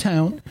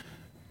hometown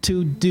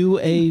to do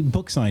a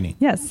book signing?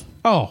 Yes.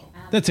 Oh,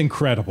 that's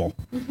incredible.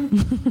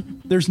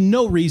 There's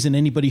no reason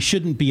anybody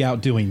shouldn't be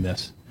out doing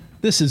this.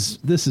 This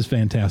is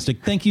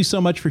fantastic. Thank you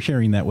so much for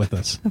sharing that with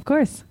us. Of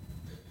course.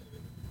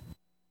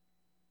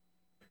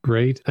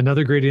 Great.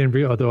 Another great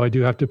interview, although I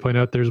do have to point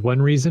out there's one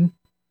reason,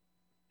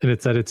 and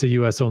it's that it's a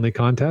U.S. only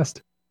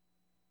contest.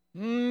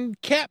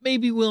 Kat may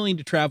be willing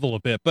to travel a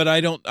bit, but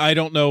I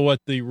don't know what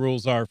the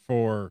rules are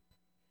for.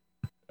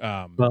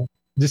 Well,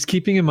 just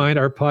keeping in mind,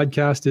 our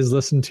podcast is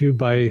listened to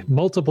by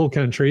multiple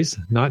countries,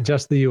 not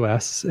just the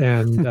U.S.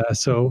 And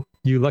so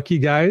you lucky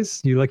guys,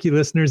 you lucky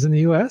listeners in the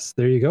U.S.,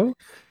 there you go.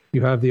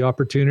 You have the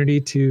opportunity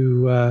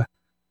to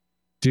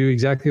do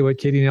exactly what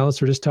Katie and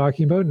Alice were just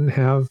talking about and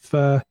have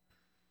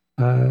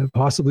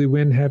possibly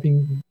win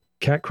having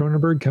Kat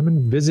Cronenberg come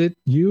and visit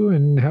you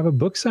and have a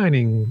book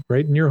signing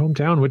right in your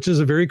hometown, which is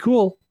a very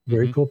cool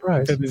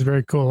prize. That is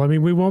very cool. I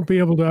mean, we won't be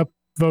able to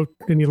upvote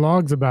any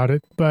logs about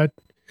it, but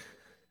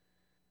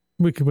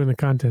we could win the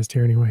contest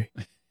here anyway.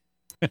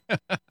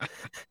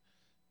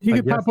 You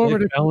can pop over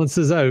to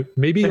balances out.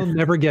 Maybe you'll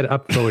never get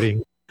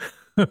upvoting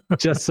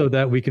just so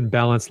that we can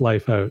balance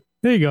life out.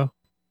 There you go.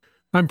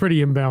 I'm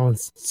pretty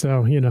imbalanced.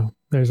 So,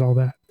 there's all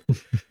that.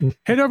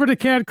 Head over to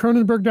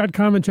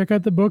katcronenberg.com and check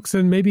out the books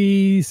and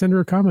maybe send her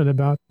a comment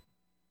about,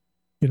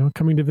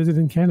 coming to visit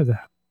in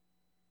Canada.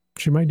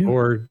 She might do.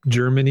 Or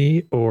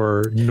Germany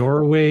or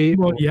Norway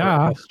or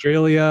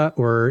Australia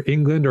or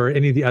England or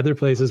any of the other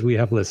places we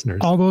have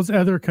listeners. All those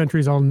other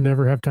countries I'll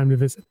never have time to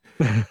visit.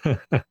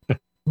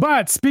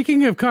 But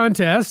speaking of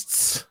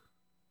contests,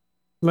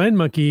 Land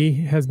Monkey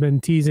has been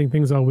teasing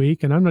things all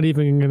week, and I'm not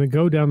even going to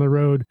go down the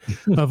road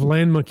of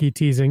Land Monkey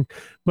teasing.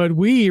 But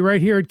we,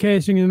 right here at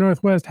Caching in the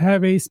Northwest,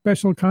 have a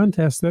special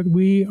contest that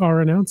we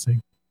are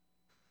announcing.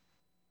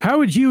 How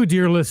would you,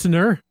 dear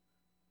listener,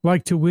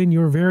 like to win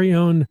your very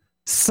own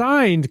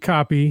signed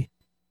copy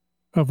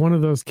of one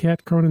of those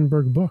Kat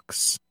Cronenberg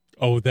books?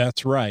 Oh,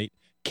 that's right.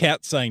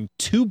 Kat signed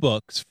 2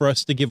 books for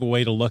us to give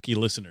away to lucky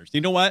listeners.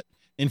 You know what?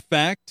 In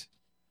fact,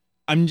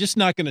 I'm just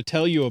not going to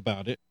tell you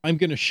about it. I'm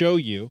going to show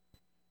you.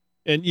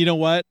 And you know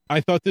what? I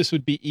thought this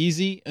would be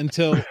easy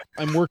until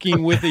I'm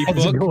working with a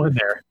book. Going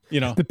there.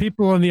 The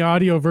people on the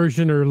audio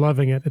version are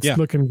loving it. It's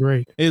looking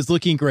great. It is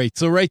looking great.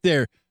 So right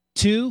there,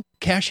 2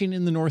 Caching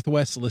in the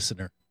Northwest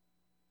listener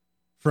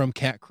from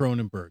Kat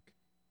Cronenberg.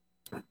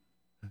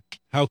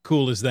 How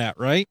cool is that,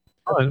 right?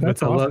 Oh, and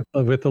with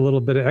a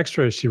little bit of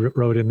extra she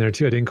wrote in there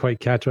too. I didn't quite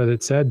catch what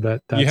it said,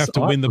 but that's you have to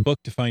awesome. win the book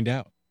to find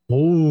out.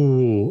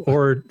 Oh,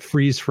 or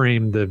freeze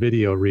frame the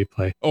video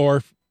replay.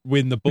 Or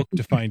win the book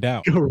to find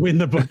out. Or win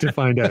the book to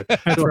find out.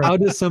 So how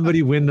does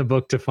somebody win the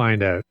book to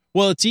find out?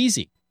 Well, it's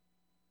easy.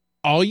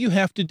 All you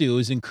have to do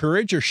is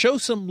encourage or show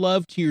some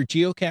love to your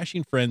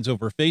geocaching friends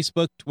over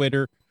Facebook,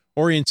 Twitter,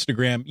 or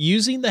Instagram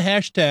using the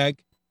hashtag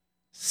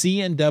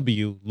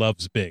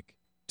CNWLovesBig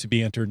to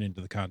be entered into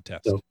the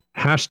contest. So,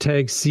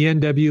 hashtag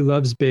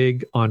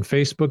CNWLovesBig on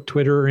Facebook,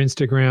 Twitter, or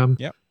Instagram.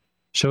 Yep.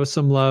 Show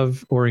some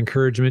love or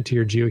encouragement to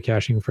your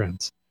geocaching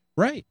friends.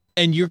 Right.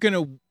 And you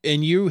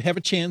have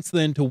a chance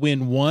then to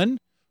win one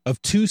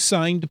of 2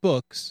 signed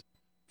books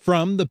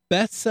from the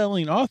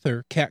best-selling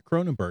author, Kat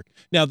Cronenberg.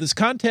 Now, this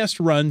contest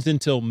runs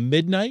until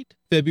midnight,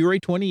 February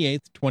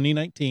 28th,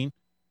 2019.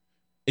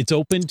 It's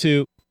open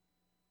to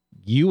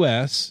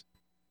U.S.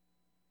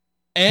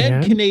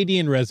 and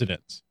Canadian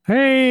residents.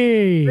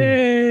 Hey!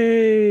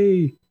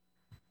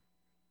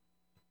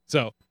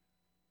 So,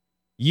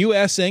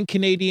 U.S. and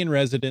Canadian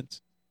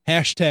residents,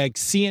 hashtag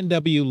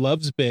CNW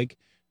loves big.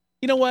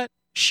 You know what?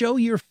 Show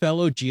your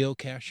fellow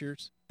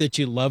geocachers that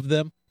you love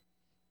them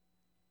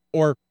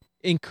or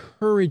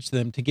encourage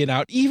them to get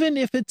out, even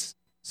if it's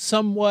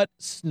somewhat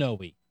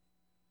snowy.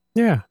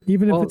 Yeah,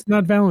 even if it's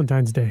not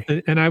Valentine's Day.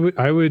 And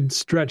I would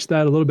stretch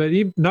that a little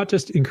bit, not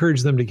just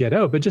encourage them to get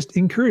out, but just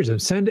encourage them.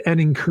 Send an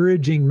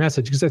encouraging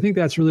message, because I think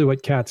that's really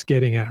what Kat's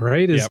getting at,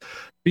 right? Is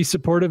be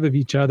supportive of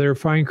each other,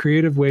 find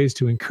creative ways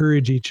to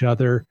encourage each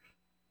other.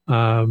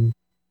 And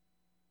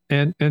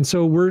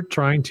so we're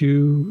trying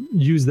to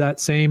use that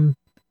same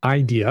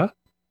idea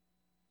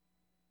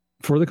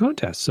for the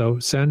contest. So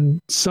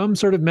send some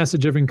sort of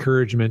message of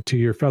encouragement to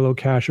your fellow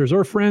cachers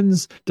or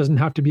friends. Doesn't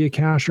have to be a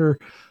cacher.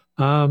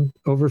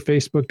 Over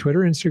Facebook, Twitter,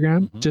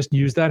 Instagram. Just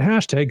use that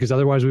hashtag, because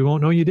otherwise we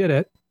won't know you did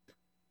it.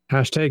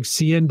 Hashtag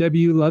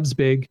CNW loves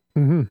big,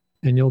 and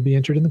you'll be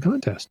entered in the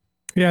contest.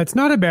 Yeah, it's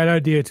not a bad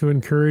idea to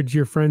encourage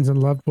your friends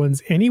and loved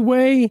ones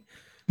anyway,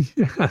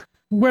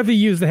 whether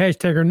you use the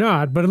hashtag or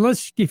not. But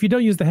if you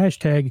don't use the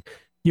hashtag,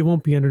 you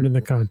won't be entered in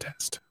the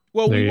contest.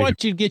 Well, we want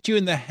to get you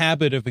in the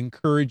habit of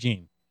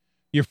encouraging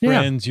your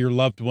friends, your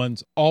loved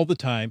ones all the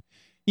time.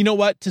 You know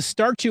what? To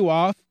start you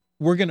off,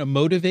 we're going to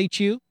motivate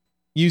you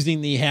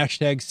using the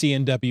hashtag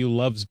CNW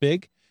loves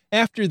big.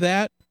 After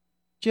that,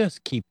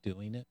 just keep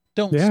doing it.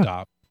 Don't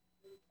stop.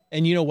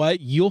 And you know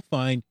what? You'll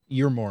find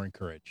you're more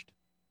encouraged.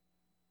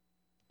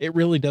 It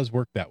really does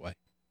work that way.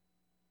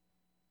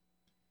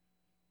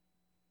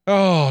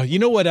 Oh, you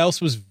know what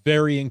else was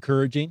very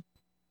encouraging?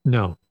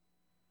 No.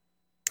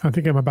 I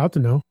think I'm about to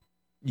know.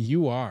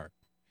 You are.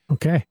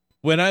 Okay.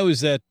 When I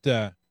was at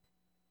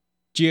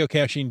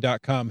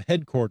geocaching.com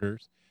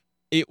headquarters,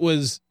 it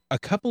was a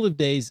couple of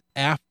days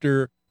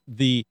after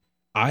the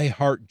I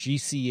Heart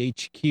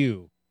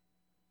GCHQ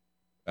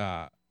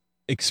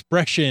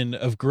expression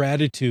of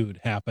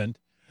gratitude happened,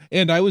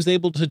 and I was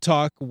able to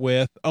talk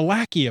with a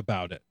lackey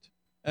about it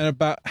and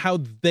about how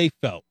they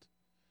felt.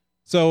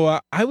 So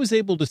I was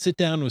able to sit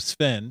down with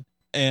Sven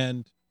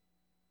and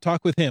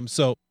talk with him.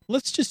 So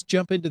let's just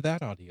jump into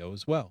that audio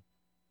as well.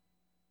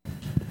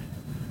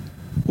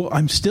 Well,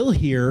 I'm still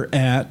here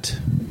at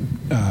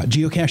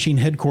geocaching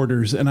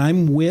headquarters, and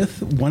I'm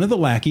with one of the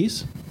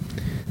lackeys.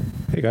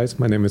 Hey guys,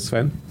 my name is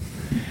Sven.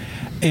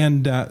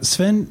 And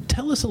Sven,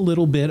 tell us a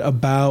little bit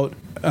about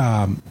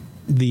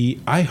the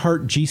I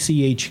Heart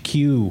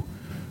GCHQ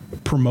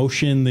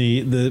promotion,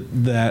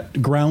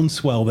 that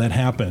groundswell that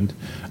happened.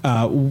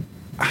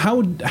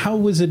 How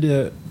was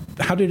it?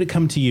 How did it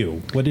come to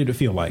you? What did it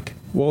feel like?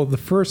 Well, the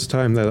first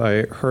time that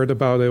I heard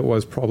about it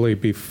was probably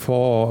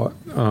before,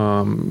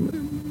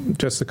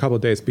 just a couple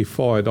of days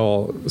before it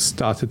all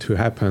started to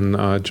happen.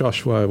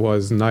 Joshua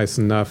was nice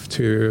enough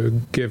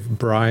to give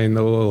Brian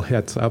a little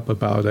heads up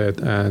about it,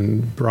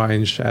 and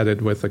Brian shared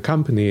it with the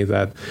company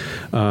that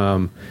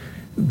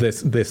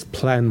this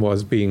plan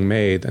was being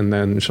made. And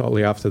then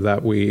shortly after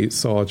that, we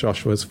saw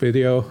Joshua's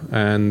video,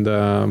 and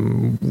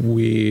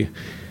we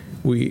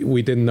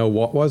didn't know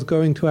what was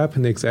going to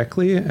happen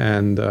exactly,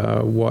 and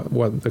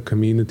what the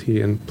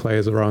community and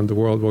players around the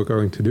world were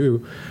going to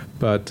do.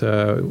 But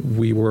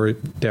we were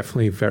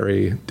definitely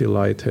very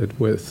delighted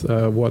with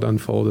what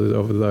unfolded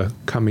over the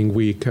coming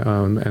week,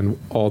 and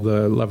all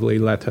the lovely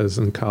letters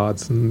and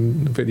cards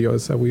and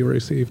videos that we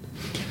received.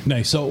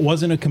 Nice. So it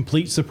wasn't a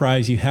complete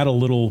surprise. You had a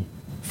little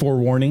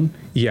forewarning.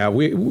 Yeah,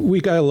 we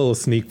got a little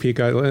sneak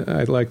peek,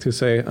 I'd like to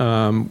say,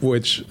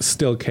 which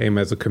still came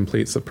as a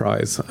complete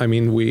surprise. I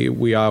mean,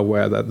 we are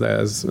aware that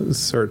there's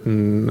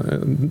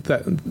certain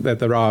that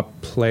there are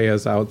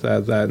players out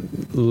there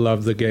that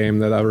love the game,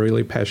 that are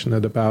really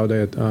passionate about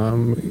it.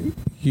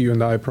 You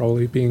and I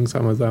probably being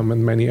some of them,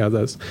 and many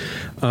others.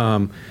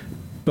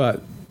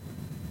 But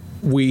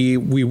we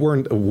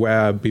weren't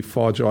aware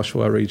before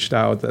Joshua reached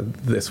out that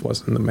this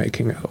was in the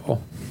making at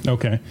all.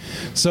 Okay.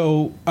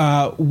 So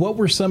what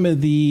were some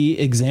of the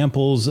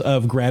examples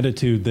of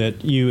gratitude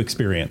that you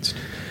experienced?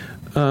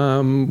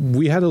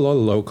 We had a lot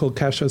of local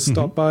cachers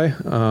stop by.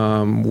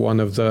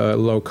 One of the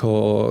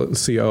local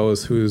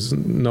COs, who's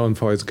known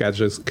for his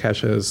caches,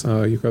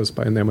 he goes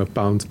by the name of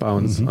Bounce.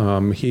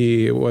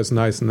 He was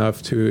nice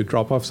enough to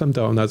drop off some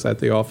donuts at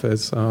the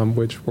office,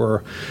 which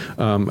were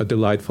a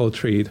delightful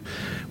treat.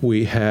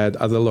 We had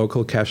other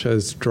local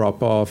cachers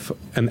drop off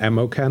an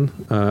ammo can,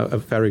 a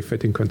very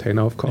fitting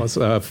container, of course,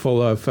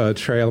 full of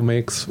trail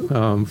mix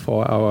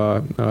for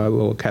our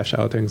little cache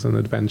outings and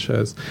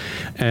adventures.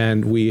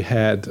 And we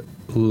had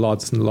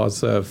lots and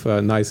lots of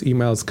nice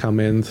emails come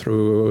in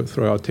through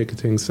our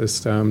ticketing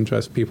system,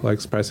 just people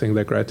expressing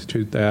their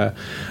gratitude there.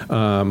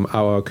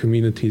 Our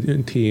community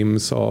team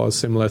saw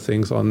similar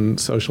things on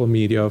social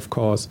media, of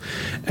course,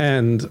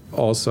 and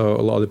also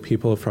a lot of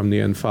people from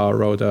near and far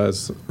wrote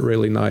us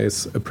really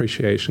nice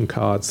appreciation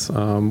cards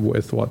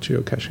with what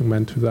geocaching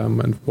meant to them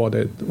and what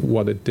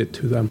it did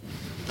to them.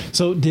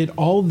 So did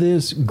all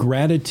this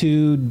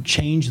gratitude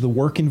change the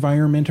work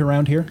environment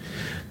around here?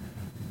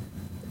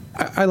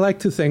 I like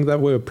to think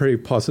that we're a pretty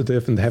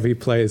positive and heavy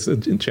place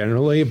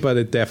generally, but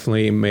it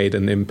definitely made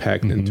an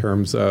impact in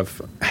terms of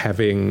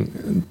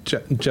having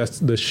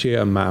just the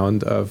sheer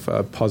amount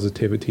of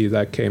positivity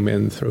that came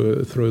in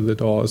through the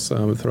doors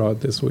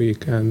throughout this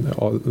week and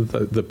all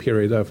the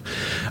period of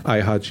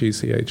I Heart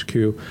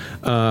GCHQ.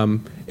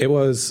 It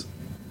was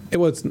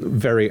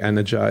very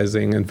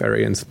energizing and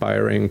very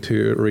inspiring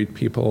to read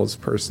people's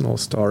personal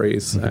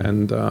stories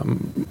and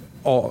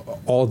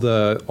all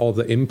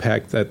the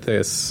impact that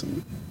this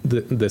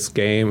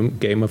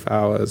game of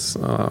ours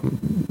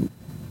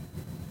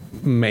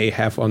may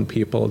have on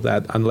people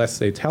that unless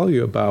they tell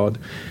you about,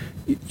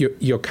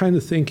 you're kind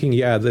of thinking,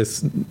 yeah,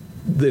 this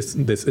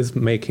is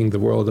making the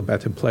world a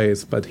better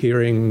place. But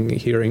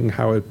hearing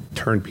how it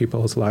turned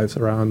people's lives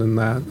around, and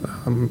that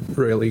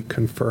really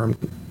confirmed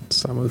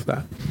some of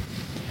that.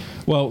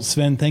 Well,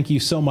 Sven, thank you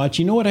so much.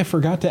 You know what I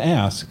forgot to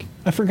ask?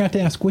 I forgot to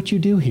ask what you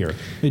do here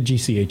at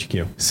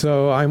GCHQ.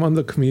 So I'm on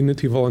the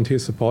community volunteer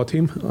support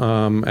team.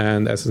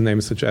 And as the name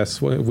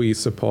suggests, we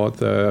support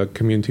the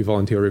community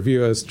volunteer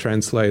reviewers,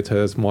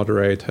 translators,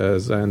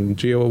 moderators, and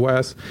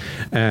GeoWest.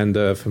 And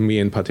for me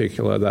in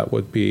particular, that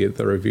would be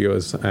the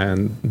reviewers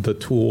and the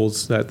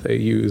tools that they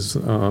use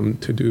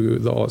to do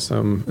the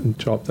awesome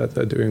job that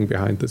they're doing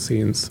behind the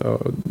scenes. So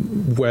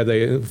where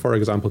they, for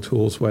example,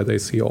 tools where they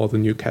see all the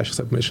new cache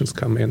submissions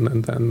come in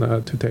and then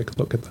to take a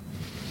look at them.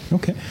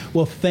 Okay.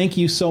 Well, thank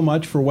you so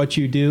much for what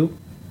you do.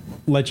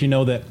 Let you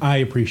know that I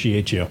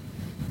appreciate you.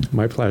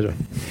 My pleasure.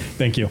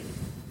 Thank you.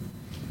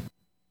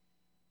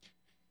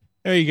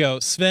 There you go.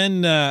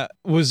 Sven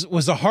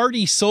was a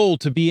hearty soul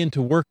to be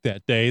into work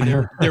that day.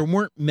 There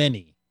weren't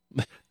many.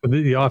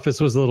 The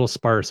office was a little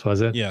sparse,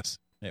 was it? Yes,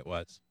 it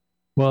was.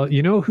 Well,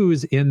 you know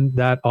who's in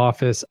that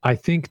office, I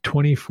think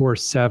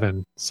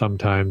 24/7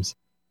 sometimes,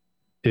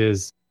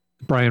 is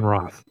Brian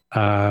Roth.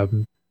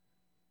 The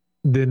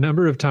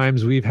number of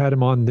times we've had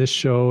him on this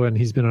show and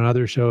he's been on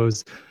other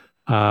shows,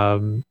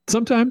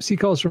 sometimes he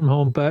calls from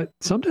home, but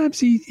sometimes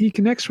he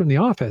connects from the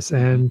office.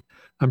 And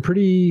I'm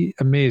pretty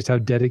amazed how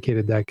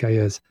dedicated that guy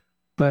is.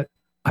 But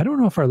I don't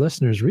know if our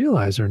listeners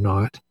realize or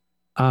not.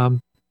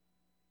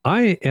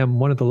 I am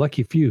one of the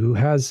lucky few who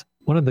has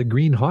one of the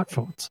green hot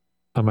phones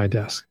on my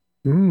desk.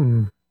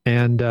 And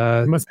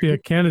it must be a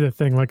Canada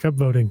thing, like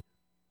upvoting.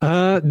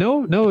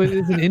 No, it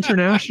is an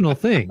international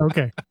thing.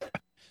 Okay.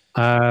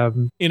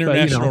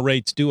 International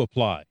rates do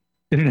apply.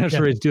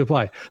 International rates do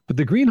apply. But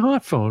the green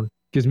hot phone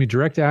gives me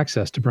direct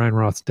access to Brian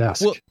Roth's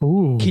desk. Well,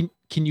 Ooh.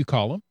 can you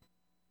call him?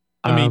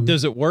 I mean,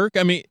 does it work?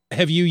 I mean,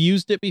 have you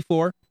used it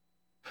before?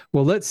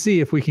 Well, let's see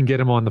if we can get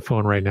him on the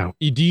phone right now.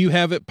 Do you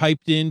have it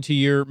piped into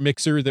your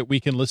mixer that we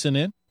can listen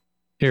in?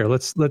 Here,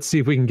 let's see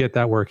if we can get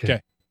that working.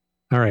 Okay.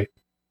 All right.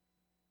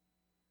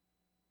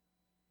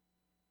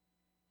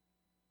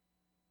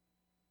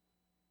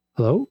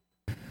 Hello?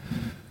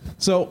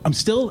 So I'm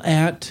still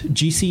at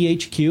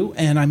GCHQ,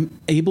 and I'm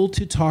able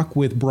to talk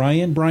with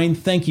Brian. Brian,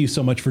 thank you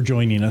so much for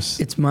joining us.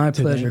 It's my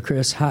pleasure,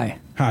 Chris. Hi.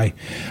 Hi.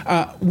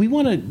 We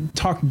want to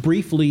talk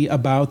briefly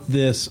about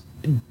this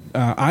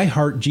I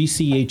Heart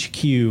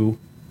GCHQ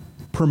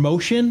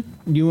promotion.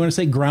 Do you want to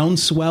say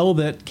groundswell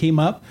that came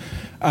up?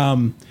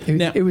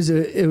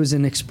 It was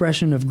an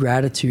expression of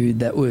gratitude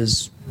that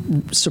was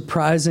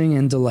surprising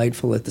and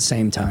delightful at the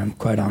same time.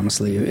 Quite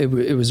honestly,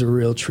 it was a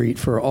real treat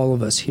for all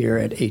of us here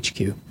at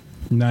HQ.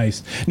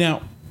 Nice.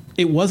 Now,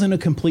 it wasn't a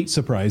complete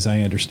surprise, I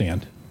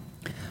understand.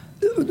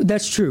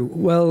 That's true.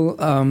 Well,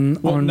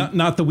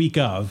 not the week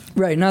of.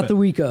 Right, not the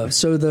week of.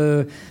 So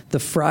the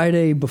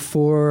Friday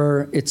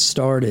before it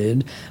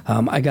started,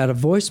 I got a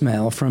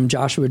voicemail from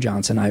Joshua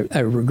Johnson. I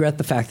regret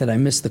the fact that I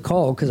missed the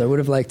call because I would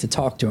have liked to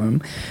talk to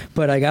him.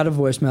 But I got a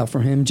voicemail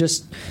from him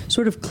just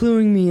sort of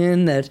cluing me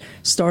in that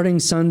starting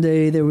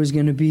Sunday there was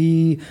going to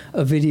be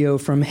a video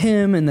from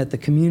him and that the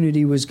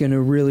community was going to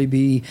really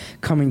be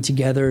coming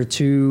together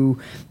to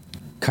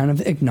kind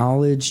of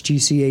acknowledge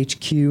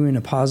GCHQ in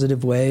a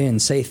positive way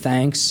and say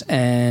thanks.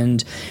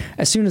 And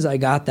as soon as I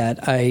got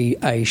that,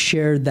 I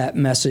shared that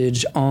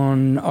message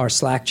on our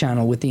Slack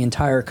channel with the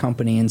entire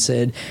company and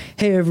said,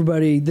 hey,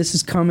 everybody, this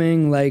is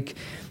coming. Like,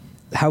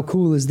 how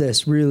cool is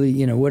this?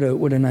 Really, what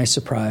a nice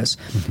surprise.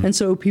 Mm-hmm. And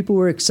so people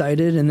were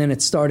excited, and then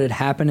it started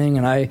happening.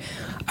 And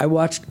I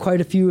watched quite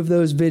a few of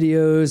those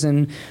videos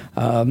and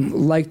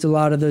liked a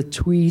lot of the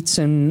tweets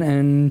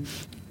and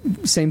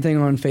same thing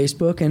on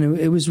Facebook, and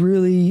it was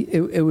really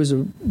it was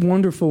a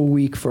wonderful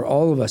week for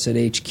all of us at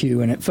HQ,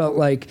 and it felt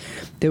like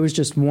there was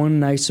just one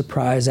nice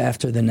surprise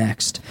after the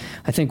next.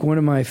 I think one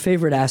of my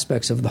favorite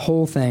aspects of the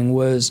whole thing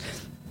was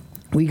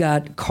we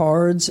got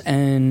cards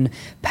and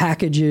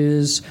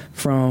packages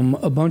from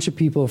a bunch of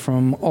people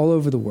from all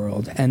over the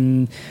world,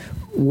 and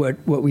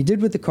what we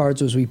did with the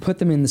cards was we put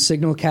them in the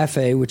Signal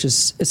Cafe, which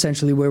is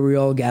essentially where we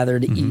all gather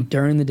to eat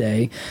during the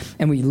day,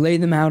 and we lay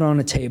them out on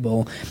a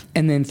table.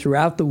 And then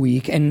throughout the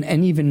week, and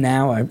even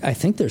now, I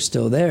think they're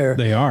still there.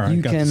 They are. I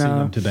got to see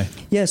them today.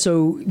 Yeah,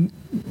 so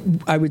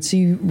I would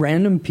see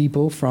random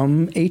people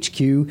from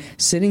HQ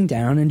sitting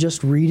down and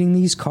just reading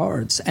these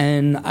cards.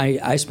 And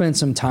I spent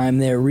some time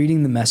there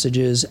reading the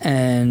messages,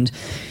 and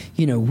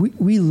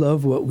we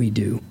love what we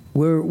do.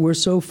 We're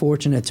so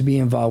fortunate to be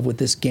involved with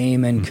this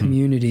game and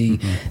community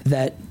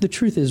that the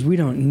truth is we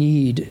don't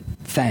need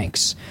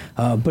thanks,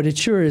 but it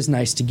sure is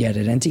nice to get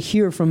it and to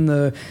hear from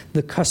the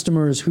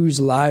customers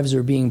whose lives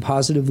are being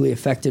positively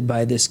affected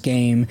by this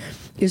game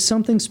is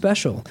something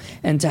special.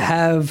 And to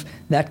have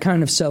that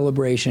kind of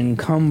celebration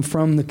come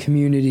from the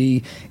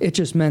community, it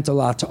just meant a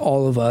lot to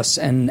all of us,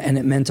 and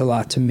it meant a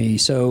lot to me.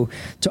 So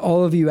to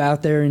all of you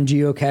out there in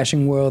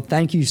geocaching world,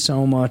 thank you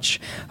so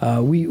much.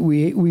 We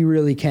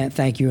really can't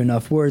thank you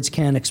enough. Words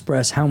can't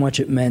express how much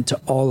it meant to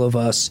all of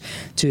us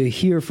to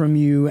hear from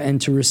you and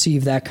to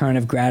receive that kind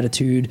of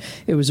gratitude.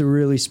 It was a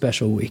really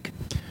special week.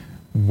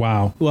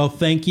 Wow. Well,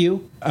 thank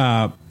you.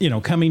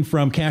 Coming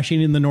from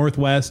caching in the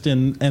Northwest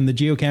and the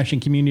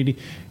geocaching community,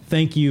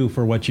 thank you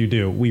for what you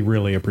do. We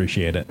really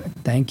appreciate it.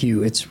 Thank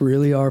you. It's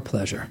really our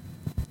pleasure.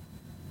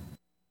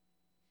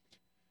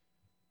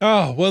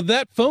 Oh, well,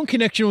 that phone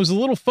connection was a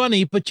little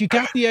funny, but you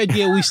got the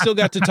idea. We still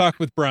got to talk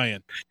with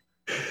Brian.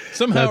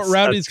 Somehow it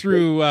routed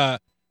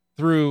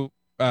through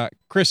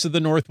Chris of the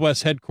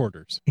Northwest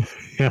headquarters.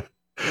 Yeah,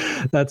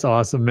 that's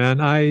awesome,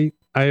 man.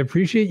 I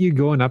appreciate you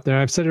going up there.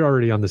 I've said it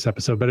already on this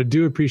episode, but I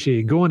do appreciate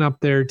you going up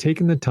there,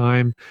 taking the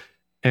time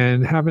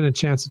and having a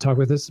chance to talk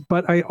with us.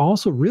 But I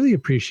also really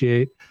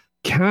appreciate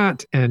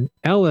Kat and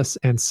Ellis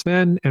and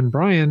Sven and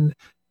Brian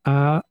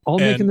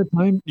making the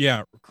time.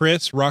 Yeah.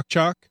 Chris, Rock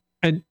Chalk.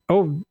 And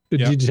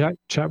did you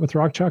chat with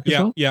Rock Chalk as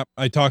well? Yeah.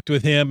 I talked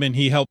with him and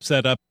he helped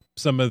set up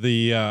some of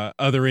the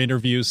other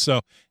interviews.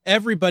 So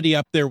everybody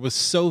up there was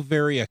so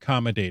very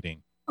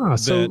accommodating.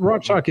 So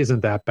Rob Chalk isn't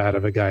that bad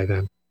of a guy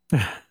then.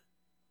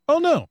 Oh,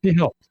 no. He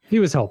helped. He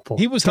was helpful.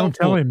 He was Don't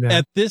helpful. tell him that.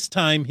 At this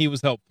time, he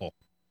was helpful.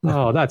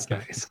 Oh, that's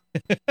nice.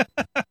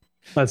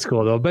 That's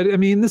cool though. But I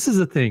mean, this is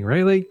the thing,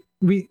 right? Like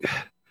we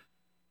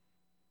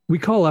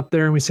call up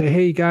there and we say,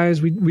 "Hey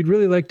guys, we'd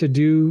really like to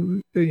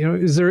do,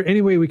 is there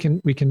any way we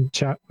can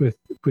chat with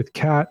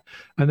Kat?"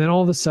 And then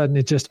all of a sudden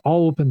it just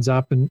all opens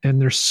up and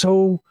they're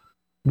so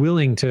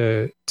willing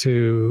to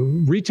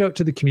reach out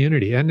to the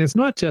community. And it's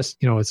not just,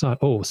 it's not,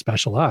 oh,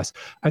 special us.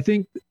 I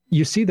think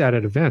you see that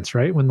at events,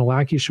 right? When the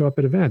lackeys show up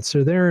at events,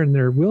 they're there and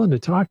they're willing to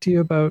talk to you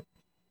about,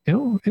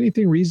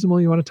 anything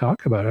reasonable you want to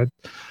talk about.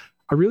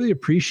 I really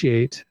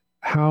appreciate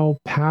how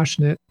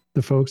passionate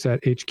the folks at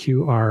HQ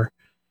are.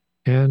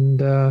 And,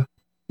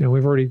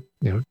 we've already,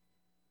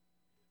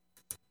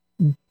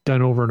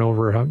 done over and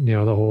over,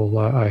 the whole,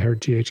 I heard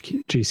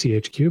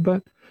GCHQ,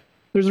 but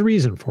there's a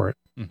reason for it.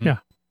 Mm-hmm. Yeah.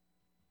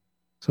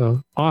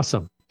 So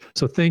awesome.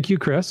 So thank you,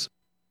 Chris.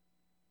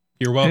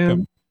 You're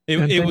welcome.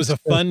 And it was a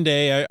thanks, fun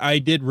day. I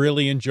did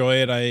really enjoy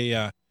it.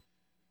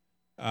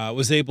 I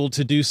was able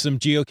to do some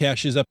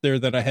geocaches up there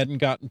that I hadn't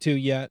gotten to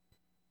yet.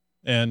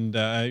 And,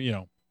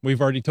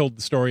 we've already told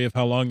the story of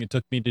how long it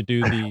took me to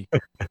do the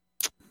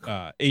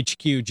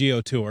HQ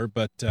Geo Tour,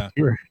 but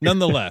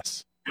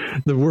nonetheless.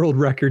 The world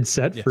record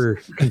set Yes.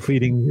 for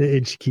completing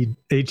the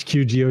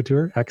HQ Geo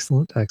Tour.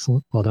 Excellent.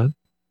 Well done.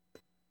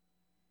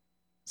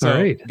 So, all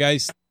right.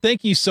 guys,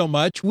 thank you so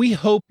much. We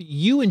hope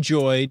you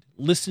enjoyed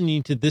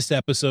listening to this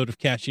episode of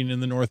Caching in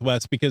the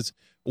Northwest because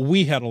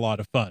we had a lot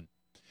of fun.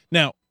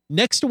 Now,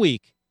 next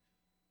week,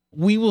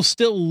 we will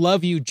still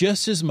love you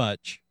just as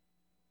much,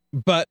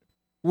 but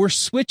we're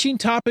switching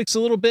topics a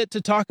little bit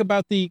to talk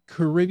about the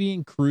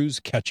Caribbean Cruise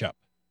Catch-Up.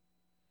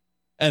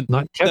 And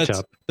Not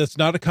ketchup. That's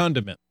not a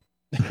condiment.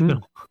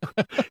 No.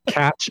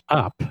 Catch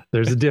up.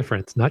 There's a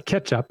difference. Not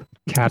ketchup.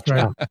 Catch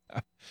up.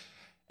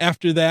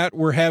 After that,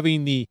 we're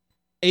having the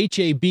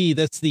HAB,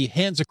 that's the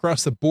Hands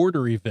Across the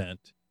Border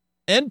event,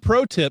 and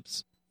pro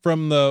tips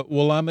from the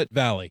Willamette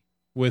Valley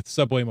with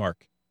Subway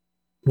Mark.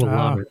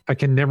 Willamette. I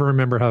can never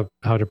remember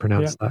how to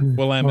pronounce that.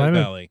 Willamette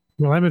Valley.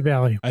 Willamette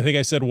Valley. I think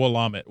I said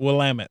Willamette.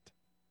 Willamette.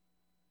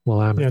 Yeah,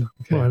 Okay.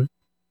 Willamette.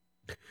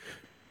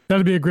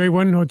 That'll be a great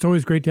one. It's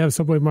always great to have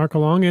Subway Mark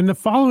along. And the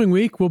following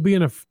week, we'll be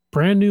in a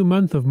brand new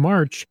month of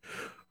March.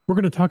 We're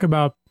going to talk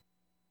about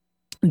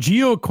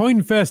Geo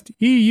CoinFest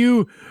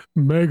EU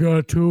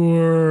Mega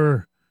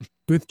Tour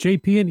with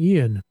JP and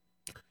Ian.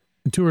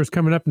 The tour is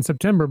coming up in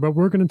September, but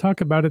we're going to talk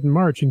about it in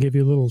March and give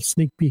you a little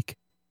sneak peek.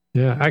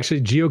 Yeah,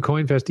 actually, Geo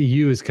CoinFest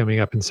EU is coming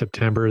up in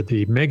September.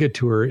 The Mega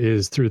Tour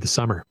is through the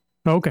summer.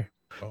 Okay.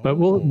 But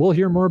we'll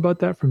hear more about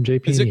that from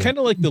JP. Is and it Ian. kind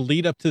of like the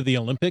lead up to the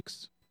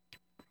Olympics?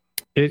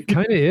 It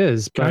kind of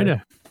is.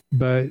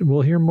 But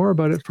we'll hear more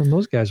about it from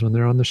those guys when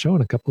they're on the show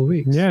in a couple of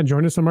weeks. Yeah,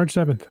 join us on March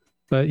 7th.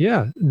 But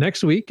yeah,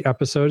 next week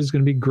episode is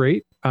going to be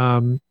great.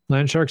 Land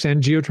Sharks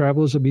and Geo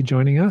Travelers will be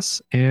joining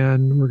us,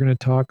 and we're going to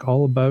talk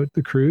all about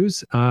the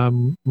cruise.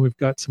 We've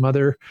got some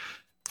other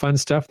fun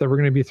stuff that we're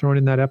going to be throwing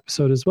in that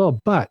episode as well.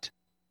 But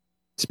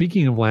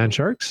speaking of Land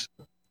Sharks,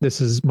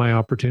 this is my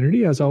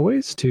opportunity, as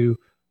always, to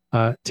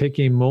take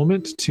a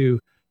moment to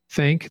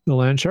thank the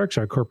Land Sharks,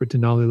 our corporate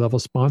Denali level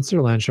sponsor.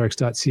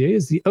 Landsharks.ca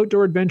is the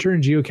outdoor adventure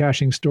and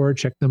geocaching store.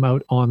 Check them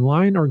out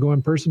online or go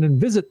in person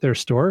and visit their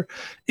store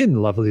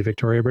in lovely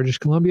Victoria, British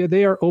Columbia.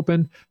 They are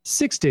open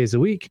 6 days a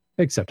week,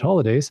 except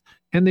holidays,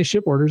 and they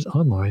ship orders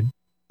online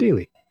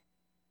daily.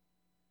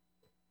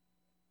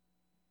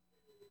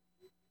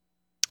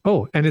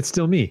 Oh, and it's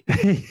still me.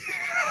 Take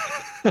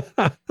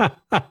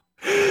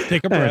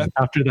a breath. And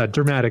after that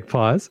dramatic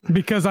pause.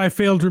 Because I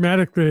failed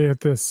dramatically at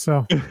this,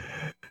 so...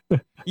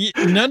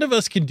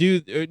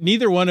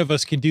 Neither one of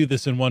us can do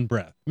this in one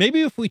breath.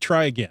 Maybe if we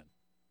try again.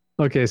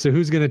 Okay, so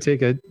who's going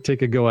to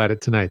take a go at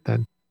it tonight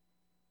then?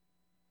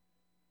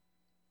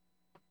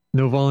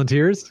 No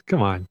volunteers?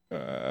 Come on.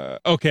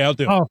 Okay, I'll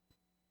do it.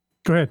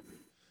 Go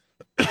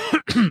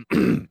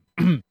ahead.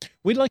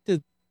 We'd like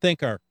to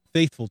thank our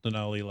faithful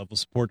Denali level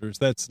supporters.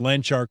 That's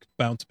Landshark,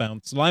 Bounce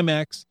Bounce,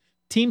 Limax,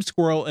 Team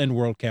Squirrel, and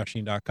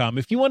WorldCaching.com.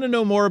 If you want to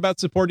know more about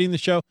supporting the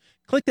show,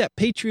 click that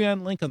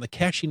Patreon link on the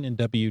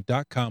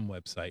CachingNW.com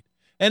website.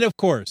 And of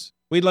course,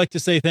 we'd like to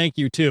say thank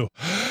you to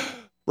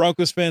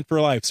Broncos Fan for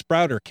Life,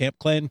 Sprouter, Camp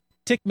Clan,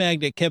 Tick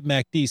Magnet, Kev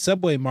MacD,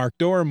 Subway Mark,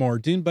 Doramore,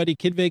 Dune Buddy,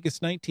 Kid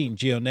Vegas 19,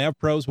 Geo Nav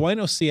Pros,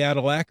 Wino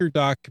Seattle, Acker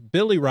Doc,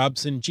 Billy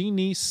Robson, G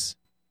Nice,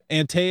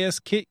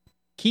 Antaeus,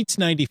 Keats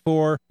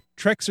 94,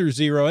 Trexer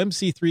Zero,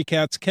 MC3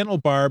 Cats, Kennel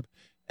Barb,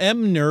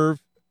 M Nerve,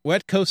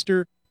 Wet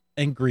Coaster,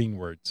 and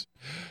Greenwords.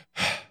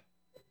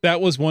 That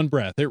was one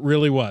breath. It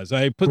really was.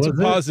 I put some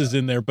pauses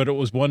in there, but it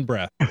was one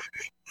breath.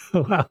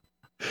 Wow.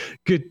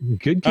 Good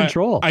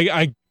control.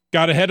 I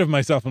got ahead of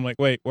myself. I'm like,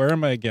 wait, where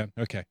am I again?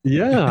 Okay.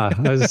 Yeah.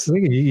 I was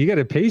thinking you got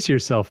to pace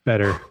yourself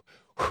better.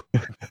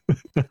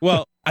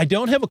 Well, I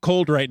don't have a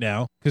cold right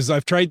now because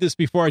I've tried this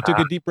before. I took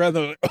a deep breath.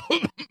 Well,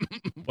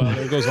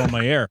 there goes all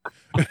my air.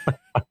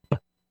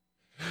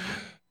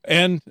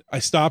 And I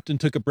stopped and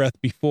took a breath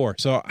before.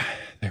 So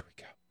there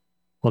we go.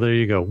 Well, there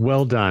you go.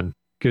 Well done.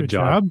 Good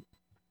job.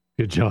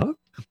 Good job.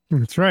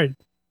 That's right.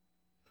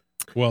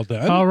 Well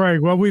done. All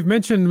right. Well, we've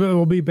mentioned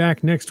we'll be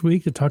back next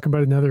week to talk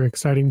about another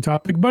exciting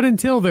topic. But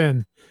until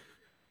then,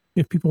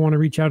 if people want to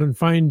reach out and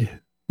find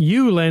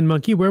you, Land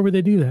Monkey, where would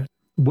they do that?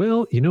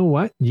 Well, you know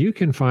what? You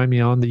can find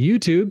me on the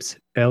YouTubes,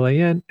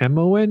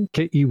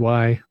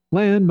 LANMONKEY,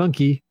 Land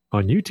Monkey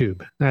on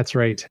YouTube. That's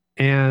right.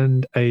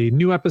 And a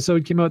new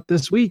episode came out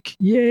this week.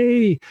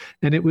 Yay!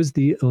 And it was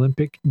the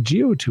Olympic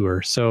Geo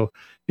Tour. So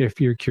if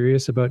you're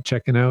curious about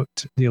checking out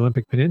the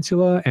Olympic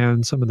Peninsula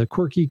and some of the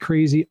quirky,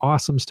 crazy,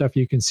 awesome stuff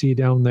you can see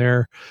down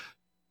there,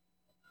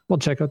 well,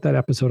 check out that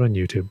episode on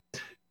YouTube.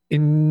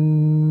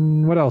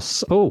 In what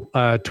else?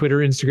 Twitter,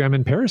 Instagram,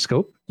 and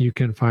Periscope. You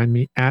can find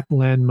me at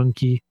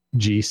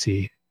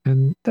LandMonkeyGC.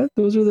 And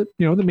those are the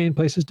main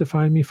places to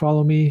find me,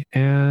 follow me,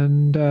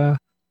 and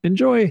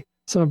enjoy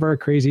some of our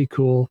crazy,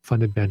 cool,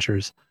 fun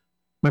adventures.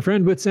 My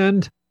friend Wits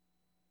End,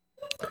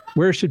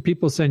 where should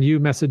people send you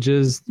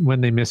messages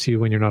when they miss you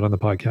when you're not on the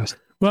podcast?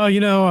 Well,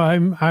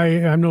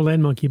 I'm no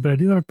land monkey, but I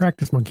do have a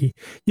practice monkey.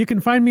 You can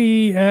find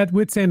me at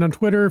Wits End on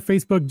Twitter,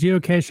 Facebook,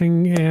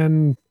 Geocaching,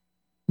 and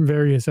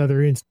various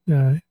other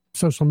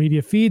social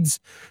media feeds.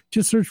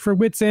 Just search for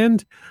Wits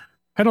End.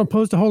 I don't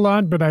post a whole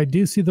lot, but I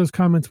do see those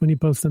comments when you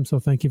post them, so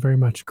thank you very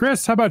much.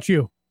 Chris, how about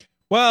you?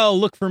 Well,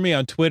 look for me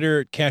on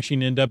Twitter at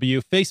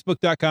CachingNW,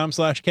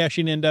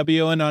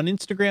 Facebook.com/CachingNW, and on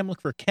Instagram, look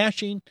for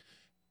Caching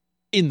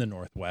in the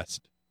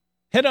Northwest.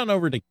 Head on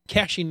over to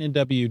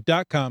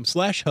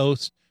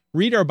CachingNW.com/host,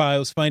 read our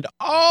bios, find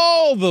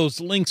all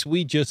those links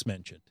we just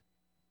mentioned,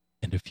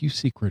 and a few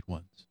secret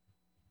ones.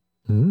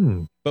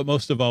 But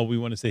most of all, we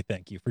want to say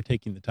thank you for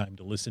taking the time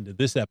to listen to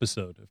this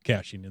episode of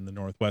Caching in the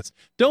Northwest.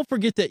 Don't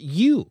forget that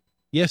you,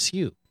 yes,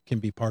 you, can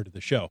be part of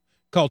the show.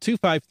 Call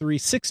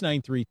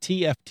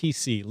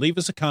 253-693-TFTC. Leave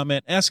us a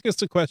comment, ask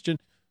us a question,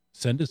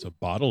 send us a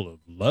bottle of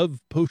Love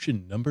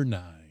Potion number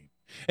 9.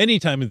 Any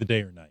time of the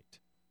day or night.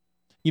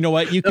 You know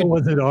what? That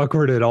wasn't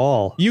awkward at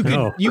all. You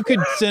could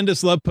send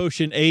us Love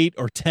Potion 8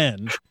 or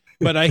 10,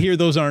 but I hear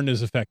those aren't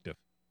as effective.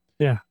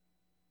 Yeah.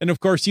 And of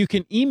course, you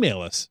can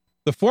email us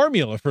the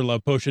formula for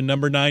Love Potion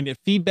number 9 at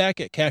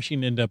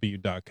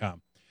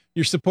feedback@CachingNW.com.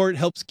 Your support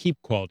helps keep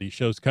quality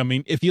shows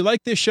coming. If you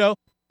like this show,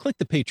 click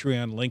the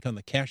Patreon link on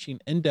the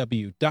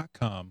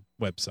CachingNW.com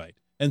website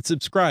and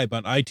subscribe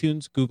on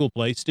iTunes, Google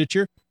Play,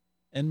 Stitcher,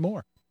 and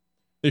more.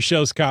 This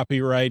show's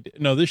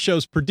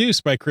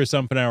produced by Chris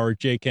Umfenauer,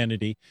 Jay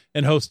Kennedy,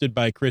 and hosted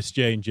by Chris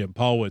J. and Jim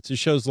Paulwitz. This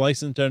show's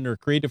licensed under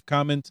Creative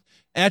Commons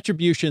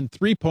Attribution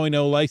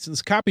 3.0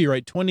 license,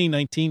 copyright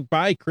 2019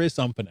 by Chris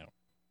Umfenauer.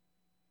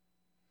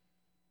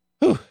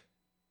 Whew.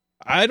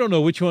 I don't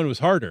know which one was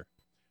harder,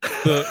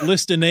 the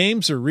list of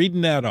names or reading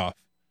that off.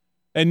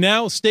 And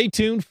now stay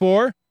tuned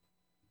for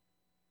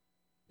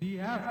the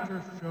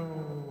after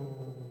show.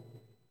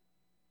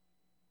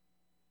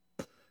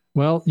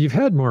 Well, you've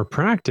had more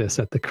practice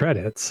at the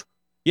credits.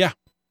 Yeah.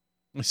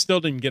 I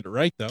still didn't get it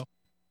right, though.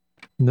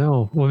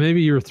 No. Well,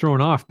 maybe you were thrown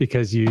off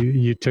because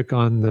you took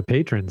on the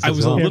patrons. I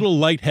was a little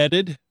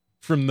lightheaded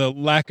from the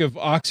lack of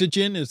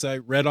oxygen as I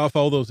read off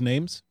all those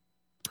names.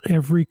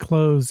 Every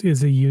close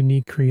is a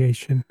unique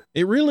creation.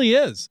 It really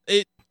is.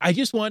 I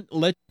just want to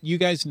let you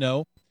guys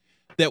know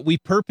that we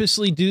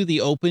purposely do the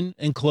open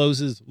and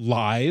closes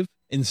live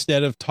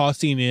instead of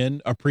tossing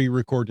in a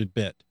pre-recorded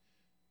bit.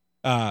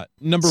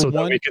 Number so one,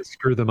 that we can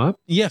screw them up.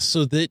 Yes,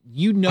 so that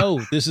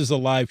this is a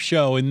live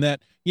show, and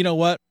that you know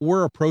what,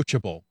 we're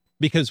approachable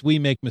because we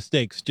make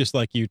mistakes just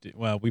like you do.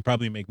 Well, we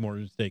probably make more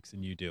mistakes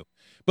than you do,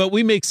 but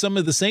we make some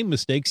of the same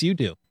mistakes you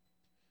do.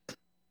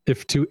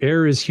 If to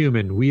err is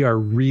human, we are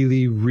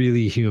really,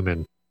 really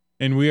human,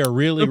 and we are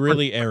really,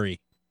 really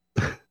airy.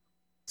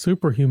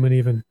 Superhuman,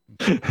 even.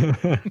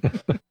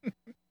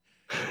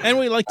 And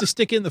we like to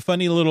stick in the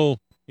funny little,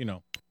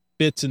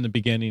 bits in the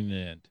beginning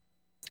and end.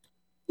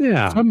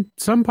 Yeah.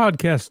 Some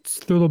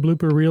podcasts throw the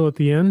blooper reel at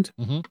the end.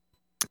 Mm-hmm.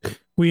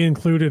 We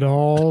include it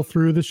all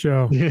through the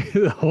show.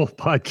 The whole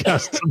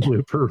podcast's a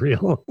blooper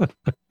reel.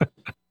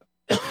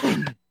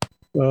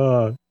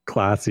 Oh,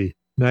 classy.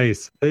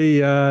 Nice. Hey,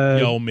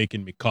 y'all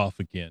making me cough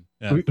again.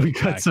 We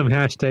got some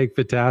hashtag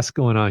FITAS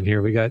going on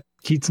here. We got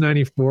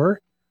Keats94,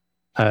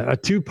 a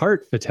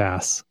 2-part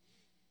FITAS.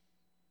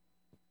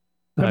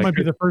 That might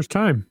be the first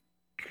time.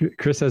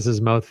 Chris has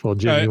his mouth full.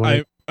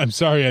 Jim, I'm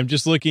sorry. I'm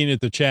just looking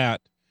at the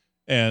chat,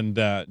 and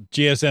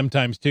GSM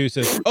times 2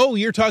 says, "Oh,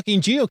 you're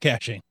talking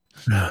geocaching,"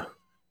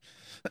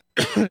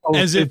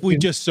 as if we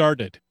just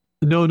started.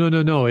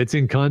 No. It's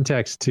in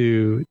context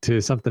to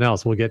something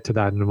else. We'll get to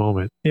that in a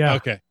moment. Yeah.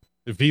 Okay.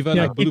 Viva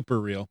la blooper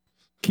reel.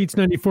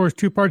 Keats94's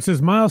 2-part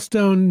says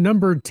milestone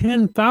number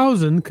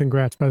 10,000.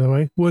 Congrats, by the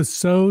way. Was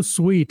so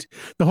sweet.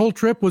 The whole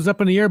trip was up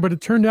in the air, but it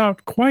turned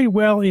out quite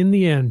well in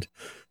the end.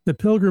 The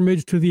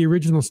pilgrimage to the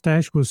original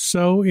stash was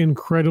so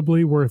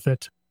incredibly worth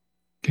it.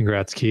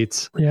 Congrats,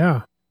 Keats.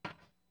 Yeah.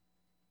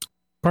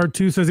 Part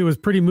 2 says it was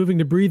pretty moving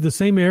to breathe the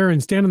same air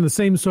and stand on the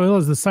same soil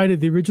as the site of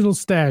the original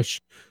stash.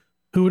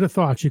 Who would have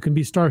thought you can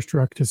be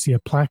starstruck to see a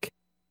plaque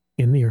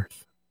in the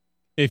earth?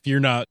 if you're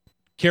not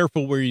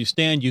careful where you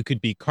stand, you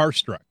could be car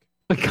struck.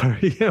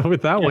 Yeah,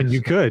 with that one,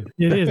 you could.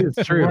 It is. It's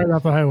It's true. right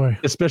off the highway.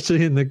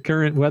 Especially in the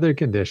current weather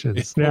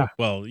conditions. Yeah.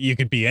 Well, you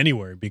could be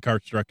anywhere and be car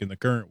struck in the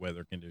current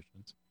weather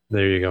conditions.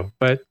 There you go.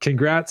 But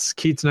congrats,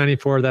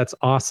 Keats94. That's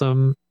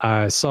awesome.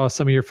 I saw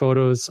some of your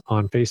photos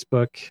on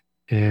Facebook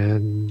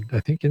and I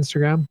think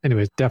Instagram.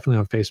 Anyways, definitely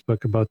on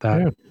Facebook about that.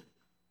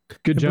 Yeah.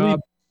 Good job.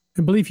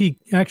 I believe he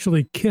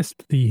actually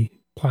kissed the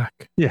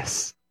plaque.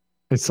 Yes,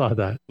 I saw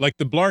that. Like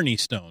the Blarney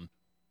Stone.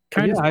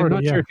 Kind of, I'm sort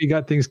of, not sure if he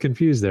got things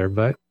confused there,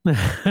 but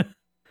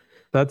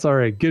that's all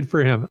right. Good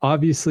for him.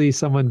 Obviously,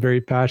 someone very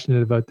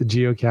passionate about the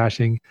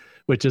geocaching,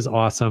 which is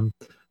awesome.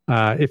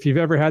 If you've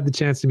ever had the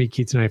chance to meet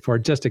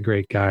Keats94, just a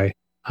great guy.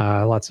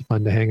 Lots of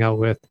fun to hang out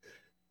with,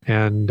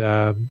 and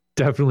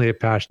definitely a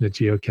passionate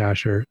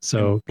geocacher.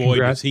 So, And boy,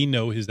 does he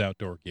know his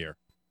outdoor gear.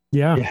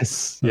 Yeah.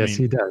 Yes, I yes, mean,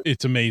 he does.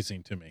 It's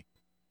amazing to me.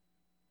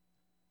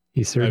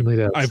 He certainly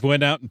does. I've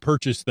went out and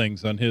purchased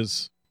things on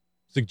his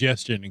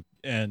suggestion,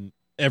 and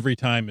every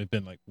time it's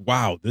been like,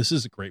 wow, this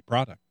is a great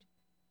product.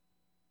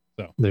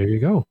 So there you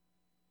go.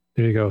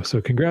 There you go. So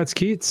congrats,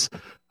 Keats.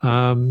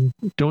 Don't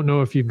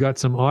know if you've got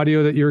some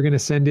audio that you're going to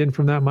send in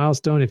from that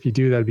milestone. If you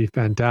do, that'd be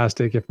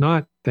fantastic. If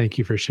not, thank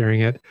you for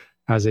sharing it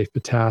as a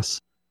FATAS.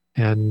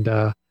 And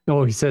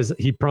he says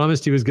he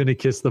promised he was going to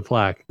kiss the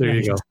plaque. There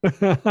you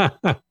go.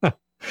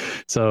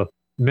 So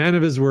man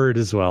of his word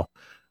as well.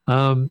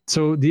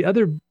 So the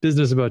other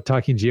business about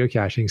talking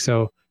geocaching.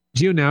 So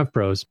GeoNav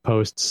Pros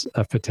posts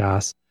a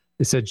FATAS.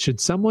 They said, should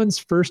someone's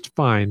first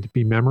find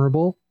be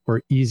memorable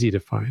or easy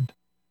to find?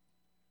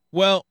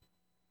 Well,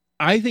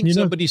 I think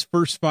somebody's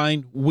first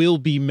find will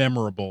be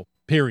memorable,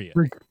 period.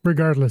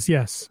 Regardless,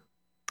 yes.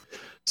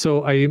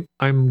 So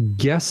I'm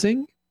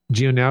guessing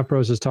GeoNav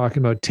Pros is talking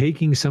about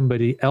taking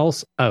somebody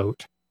else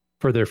out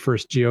for their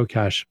first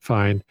geocache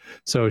find.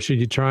 So should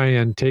you try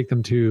and take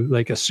them to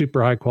like a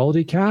super high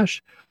quality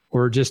cache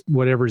or just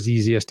whatever's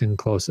easiest and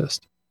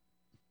closest?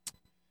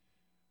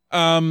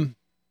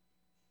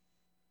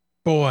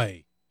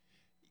 Boy,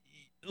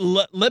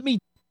 let me,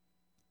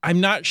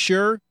 I'm not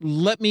sure.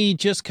 Let me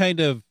just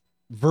kind of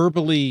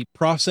verbally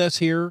process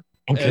here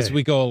as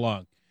we go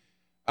along.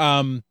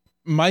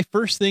 My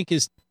first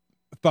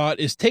thought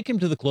is take them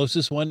to the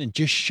closest one and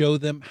just show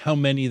them how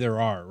many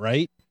there are,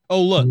 right?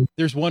 Oh, look,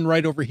 there's one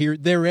right over here.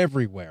 They're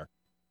everywhere.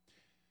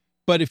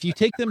 But if you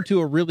take them to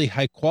a really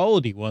high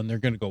quality one, they're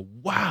going to go,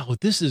 wow,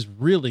 this is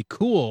really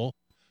cool.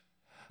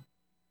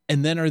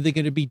 And then are they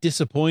going to be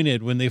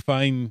disappointed when they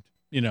find,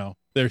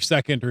 their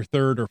second or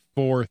third or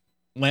fourth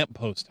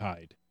lamppost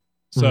hide?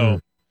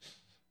 So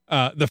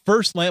the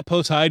first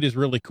lamppost hide is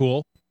really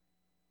cool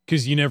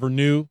because you never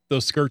knew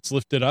those skirts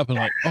lifted up and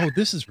like, oh,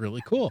 this is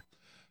really cool.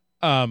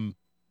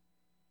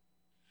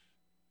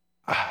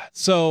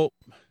 So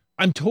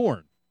I'm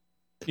torn,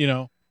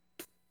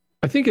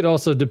 I think it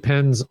also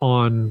depends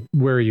on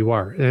where you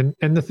are. And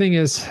the thing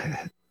is,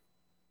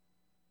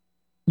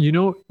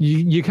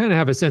 you kind of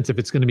have a sense if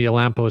it's going to be a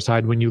lamppost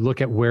hide when you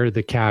look at where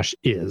the cache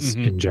is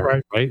in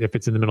general, right? If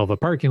it's in the middle of a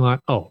parking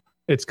lot,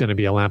 it's going to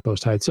be a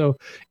lamppost hide. So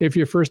if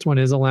your first one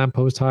is a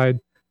lamppost hide,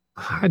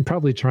 I'd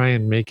probably try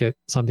and make it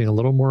something a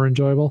little more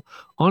enjoyable.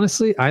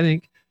 Honestly, I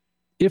think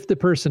if the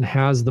person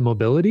has the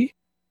mobility,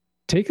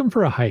 take them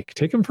for a hike.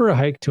 Take them for a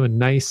hike to a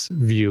nice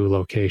view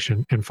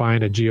location and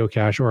find a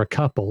geocache or a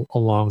couple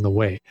along the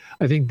way.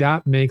 I think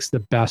that makes the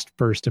best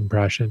first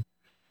impression.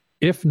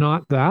 If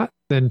not that,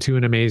 then to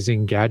an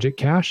amazing gadget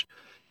cache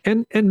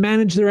and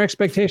manage their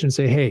expectations.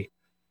 Say, hey,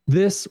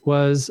 this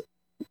was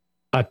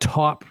a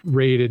top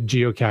rated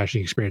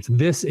geocaching experience.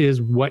 This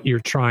is what you're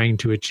trying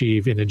to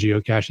achieve in a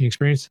geocaching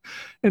experience.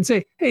 And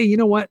say, hey, you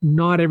know what?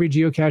 Not every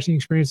geocaching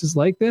experience is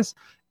like this.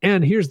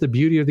 And here's the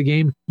beauty of the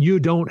game. You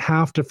don't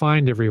have to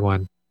find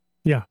everyone.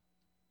 Yeah.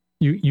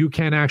 You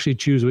can actually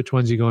choose which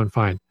ones you go and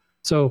find.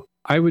 So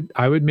I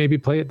would maybe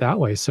play it that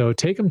way. So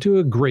take them to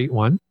a great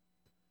one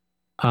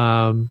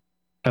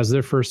as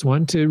their first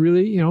one to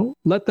really,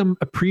 let them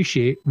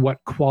appreciate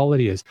what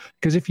quality is.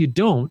 Because if you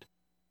don't,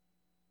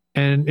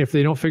 and if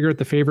they don't figure out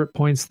the favorite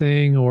points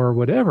thing or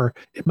whatever,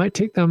 it might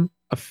take them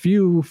a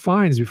few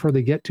finds before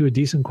they get to a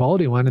decent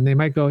quality one. And they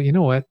might go, you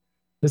know what,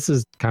 this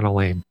is kind of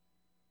lame.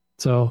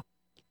 So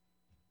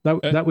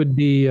that would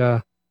be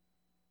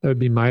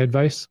my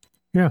advice.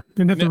 Yeah.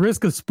 And at the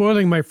risk of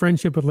spoiling my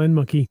friendship with Len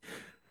Monkey,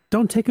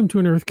 don't take them to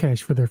an earth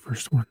cache for their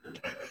first one.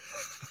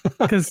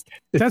 Because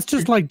that's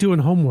just like doing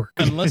homework.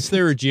 Unless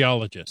they're a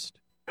geologist.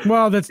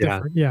 Well, that's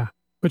different. Yeah.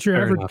 But your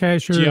average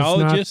cacher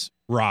geologist,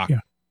 rock.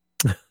 Yeah.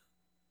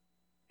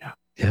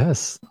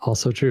 Yes,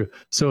 also true.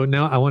 So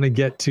now I want to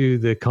get to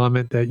the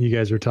comment that you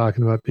guys were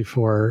talking about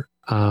before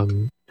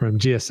from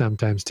GSM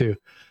times 2.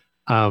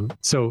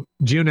 So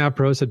GeoNav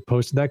Pros had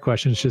posted that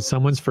question, should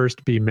someone's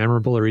first be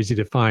memorable or easy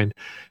to find?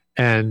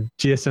 And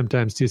GSM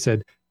times 2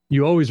 said,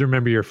 you always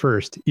remember your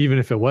first, even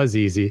if it was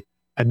easy.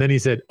 And then he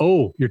said,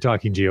 oh, you're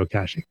talking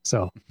geocaching.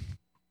 So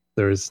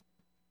there's...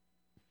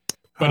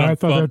 I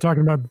thought they were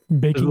talking about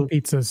baking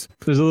pizzas.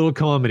 There's a little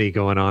comedy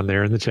going on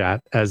there in the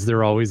chat, as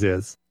there always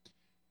is.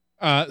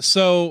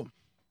 So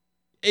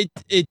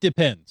it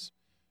depends.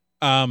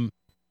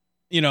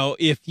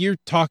 If you're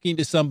talking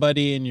to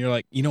somebody and you're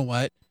like, you know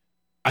what,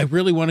 I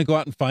really want to go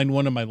out and find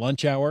one on my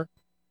lunch hour,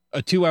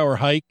 a 2-hour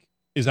hike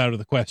is out of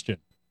the question.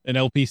 An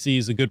LPC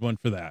is a good one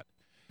for that.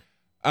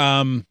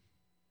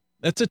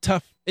 It's a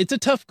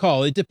tough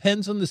call. It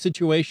depends on the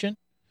situation.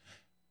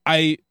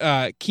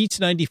 Keats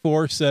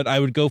 94 said I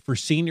would go for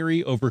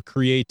scenery over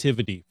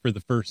creativity for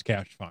the first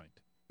cache find.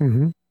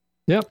 Mm-hmm.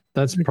 Yep,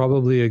 that's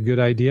probably a good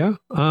idea.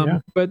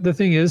 But the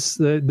thing is,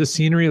 the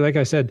scenery, like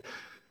I said,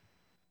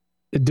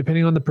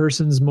 depending on the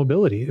person's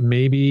mobility,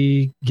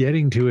 maybe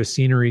getting to a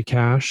scenery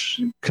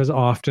cache, because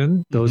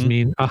often those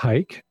mean a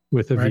hike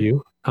with a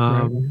view.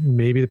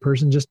 Maybe the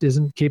person just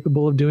isn't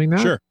capable of doing that.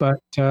 Sure. But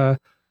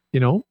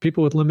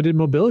people with limited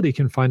mobility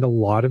can find a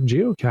lot of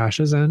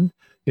geocaches, and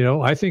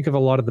I think of a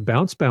lot of the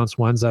bounce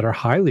ones that are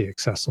highly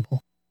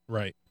accessible,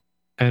 right,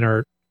 and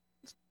are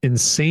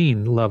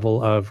insane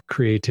level of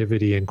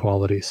creativity and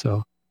quality.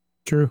 So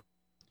true.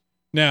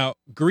 Now,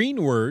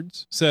 Green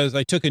Words says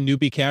I took a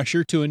newbie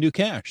cacher to a new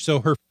cache.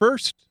 So her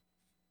first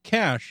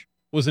cache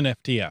was an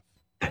FTF.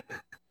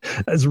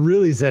 That's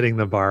really setting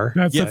the bar.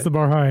 That sets the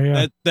bar high.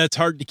 Yeah. That's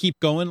hard to keep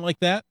going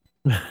like that.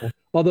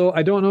 Although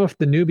I don't know if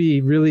the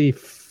newbie really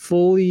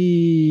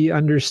fully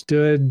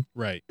understood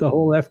the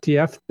whole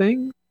FTF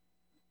thing.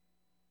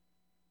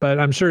 But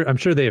I'm sure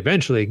they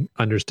eventually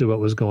understood what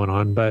was going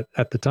on. But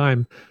at the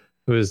time,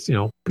 it was,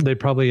 they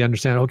probably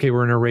understand, okay,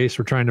 we're in a race.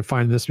 We're trying to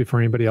find this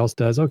before anybody else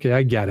does. Okay,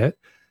 I get it.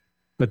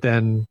 But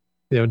then,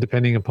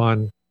 depending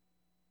upon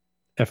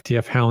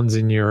FTF hounds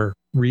in your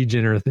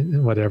region or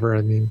whatever,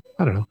 I mean,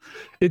 I don't know.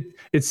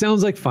 It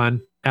sounds like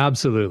fun.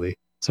 Absolutely.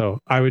 So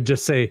I would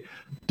just say,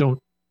 don't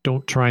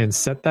try and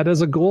set that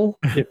as a goal.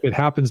 If it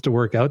happens to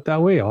work out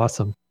that way,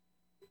 awesome.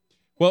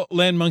 Well,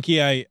 Land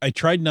Monkey, I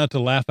tried not to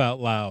laugh out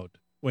loud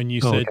when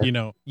you said,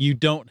 you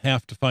don't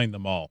have to find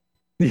them all.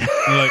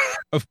 Like,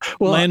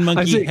 Land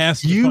Monkey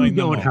has to find them all. You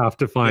don't have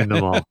to find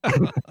them all.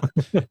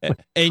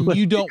 And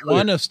you don't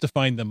want us to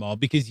find them all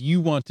because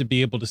you want to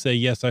be able to say,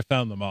 yes, I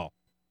found them all.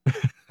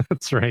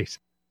 That's right.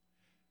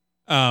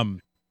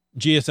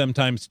 GSM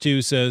times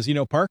 2 says,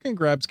 park and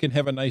grabs can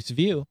have a nice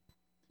view.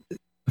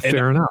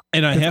 Fair enough.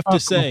 And I have to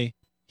say,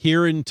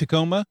 here in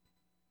Tacoma,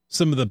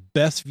 some of the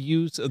best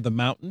views of the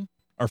mountain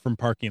are from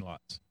parking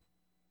lots.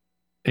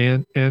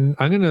 And I'm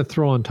going to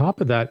throw on top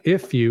of that,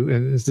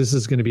 and this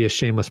is going to be a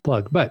shameless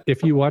plug, but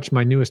if you watch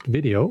my newest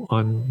video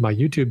on my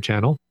YouTube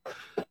channel,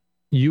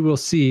 you will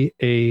see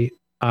a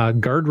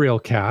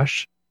guardrail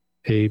cache,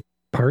 a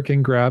park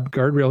and grab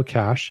guardrail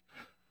cache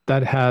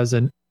that has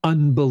an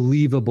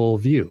unbelievable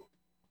view.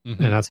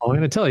 Mm-hmm. And that's all I'm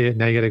going to tell you.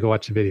 Now you got to go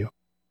watch the video.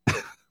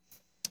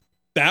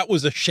 That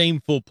was a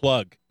shameful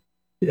plug.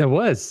 It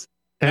was.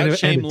 And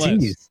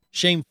shameless.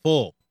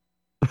 Shameful.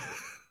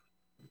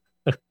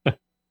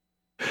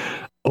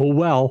 Oh,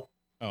 well.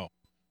 Oh,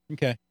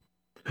 okay.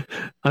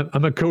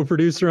 I'm a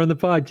co-producer on the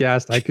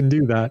podcast. I can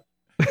do that.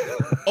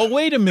 Oh,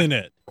 wait a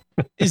minute.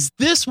 Is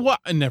this what?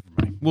 Never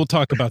mind. We'll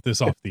talk about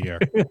this off the air.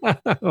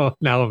 Oh,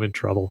 now I'm in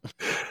trouble.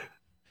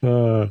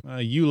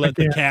 You let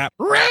the cat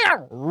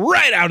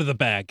right out of the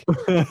bag.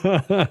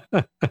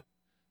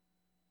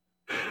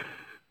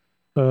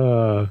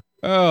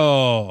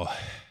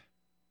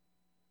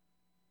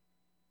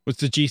 What's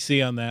the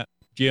GC on that?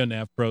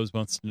 GeoNav Pros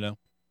wants to know.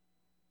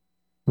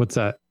 What's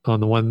that? On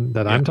the one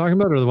that I'm talking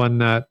about, or the one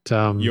that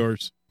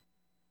yours?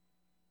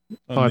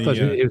 I thought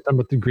you were talking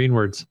about the green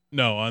words.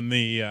 No, on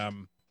the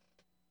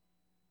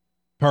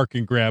park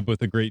and grab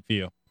with a great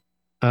view.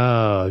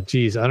 Oh,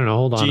 geez, I don't know.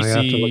 Hold on, GC I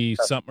have to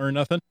look something or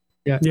nothing.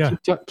 Yeah.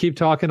 Keep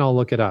talking. I'll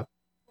look it up.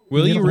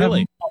 Will you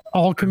really?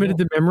 All committed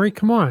to memory?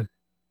 Come on.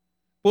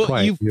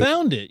 Well, you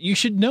found it. You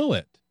should know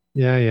it.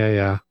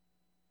 Yeah.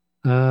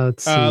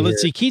 Let's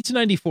see. Keats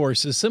 94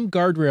 says some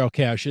guardrail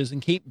caches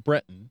in Cape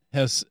Breton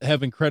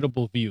have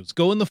incredible views.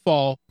 Go in the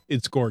fall;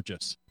 it's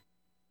gorgeous.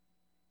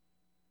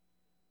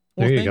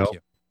 Well, there you go.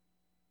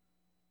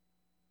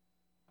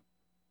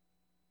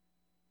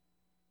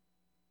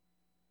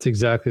 It's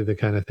exactly the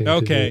kind of thing.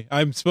 Okay,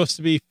 I'm supposed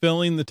to be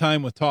filling the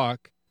time with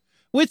talk.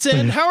 Wits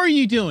End, how are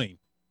you doing?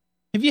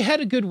 Have you had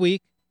a good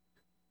week?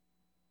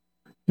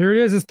 Here it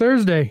is. It's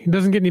Thursday. It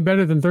doesn't get any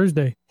better than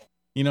Thursday.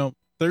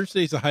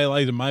 Thursday's the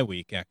highlight of my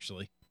week,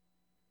 actually.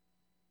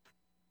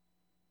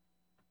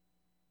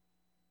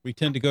 We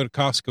tend to go to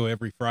Costco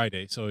every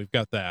Friday, so we've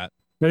got that.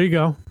 There you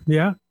go.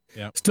 Yeah.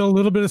 Still a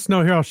little bit of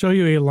snow here. I'll show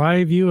you a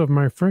live view of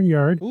my front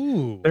yard.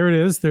 Ooh. There it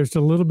is. There's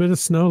a little bit of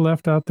snow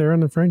left out there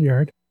in the front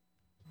yard.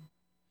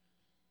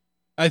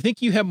 I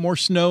think you have more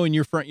snow in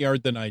your front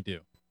yard than I do.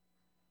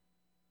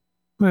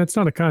 Well, it's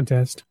not a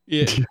contest.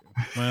 Yeah.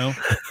 Well,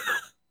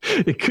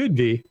 it could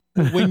be.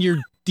 When you're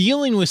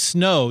dealing with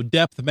snow,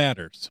 depth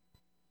matters.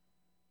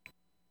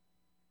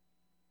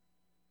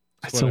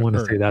 I still want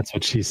to say that's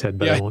what she said,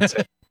 but I won't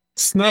say.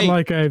 It's not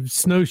like I've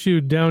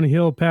snowshoed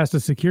downhill past a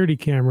security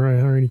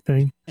camera or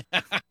anything.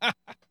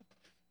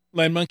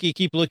 Land Monkey,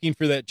 keep looking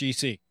for that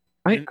GC.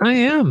 I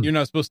am. You're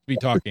not supposed to be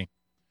talking.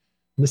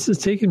 This has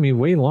taken me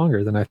way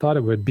longer than I thought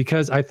it would,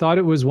 because I thought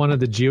it was one of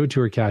the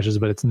GeoTour caches,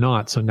 but it's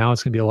not. So now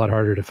it's going to be a lot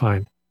harder to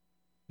find.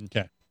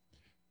 Okay.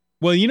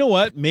 Well, you know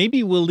what?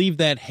 Maybe we'll leave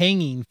that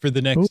hanging for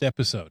the next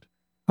episode.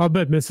 I'll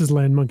bet Mrs.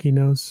 Land Monkey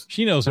knows.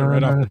 She knows it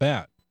right off the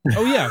bat.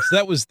 Oh, yes,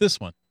 that was this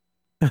one.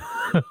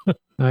 I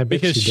bet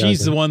Because she she's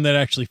the doesn't. one that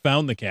actually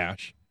found the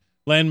cache.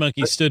 Land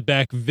Monkey stood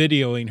back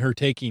videoing her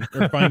taking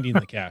or finding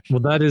the cache.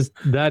 Well, that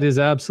is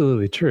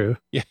absolutely true.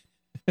 Yeah.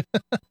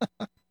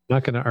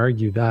 Not going to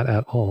argue that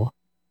at all.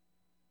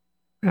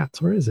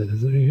 Rats, where is it?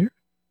 Is it here?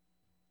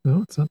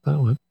 No, it's not that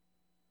one.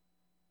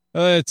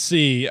 Let's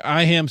see.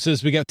 IHAM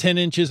says we got 10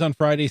 inches on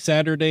Friday,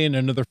 Saturday, and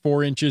another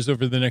 4 inches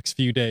over the next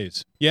few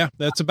days. Yeah,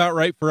 that's about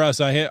right for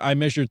us. I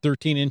measured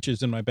 13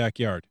 inches in my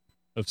backyard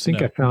of I snow.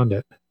 think I found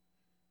it.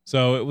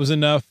 So it was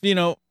enough. You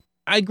know,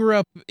 I grew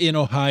up in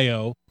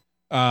Ohio.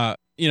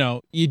 You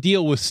know, you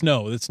deal with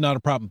snow. That's not a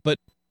problem. But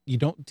you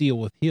don't deal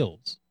with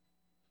hills.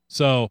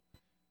 So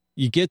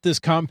you get this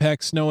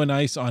compact snow and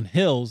ice on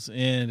hills,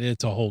 and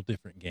it's a whole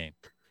different game.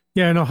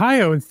 Yeah, in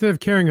Ohio, instead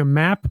of carrying a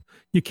map,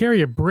 you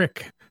carry a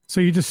brick. So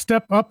you just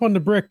step up on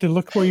the brick to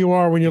look where you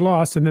are when you're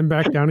lost, and then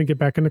back down and get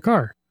back in the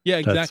car. Yeah,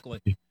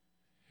 exactly.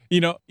 You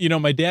know,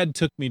 my dad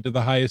took me to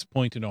the highest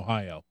point in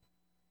Ohio,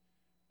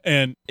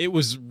 and it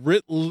was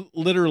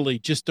literally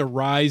just a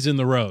rise in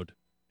the road.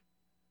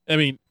 I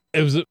mean,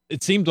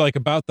 it seemed like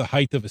about the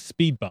height of a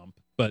speed bump,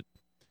 but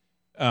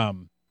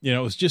you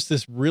know, it was just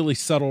this really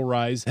subtle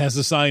rise, has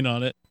a sign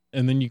on it,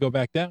 and then you go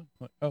back down.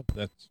 Like, oh,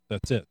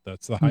 that's it.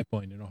 That's the high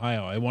point in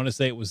Ohio. I want to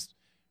say it was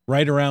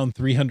right around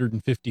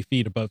 350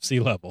 feet above sea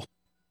level.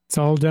 It's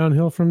all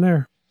downhill from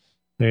there.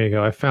 There you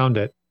go. I found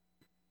it.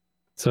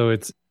 So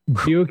it's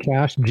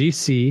Geocache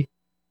GC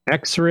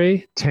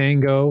X-ray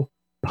Tango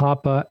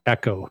Papa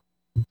Echo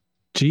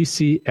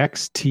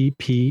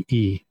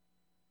GCXTPE.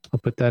 I'll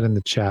put that in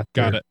the chat.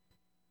 Got it.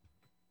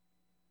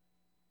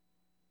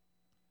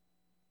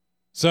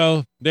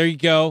 So there you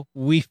go.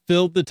 We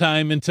filled the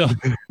time until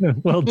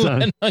Well done.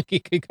 Land Monkey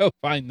could go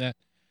find that.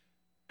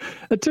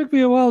 It took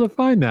me a while to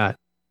find that.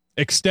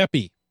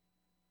 Extepi.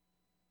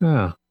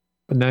 Ah,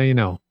 but now you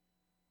know.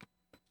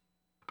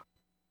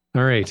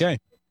 All right. Okay.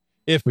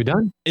 If We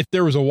done? if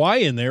there was a Y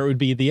in there, it would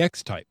be the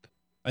X type.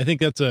 I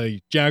think that's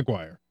a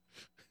Jaguar.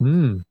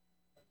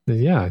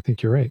 Yeah, I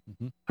think you're right.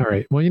 Mhm. All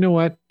right. Well, you know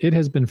what? It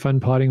has been fun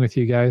potting with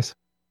you guys.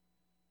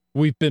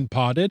 We've been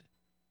potted.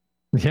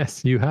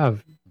 Yes, you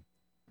have.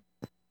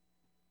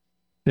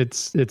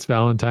 It's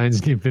Valentine's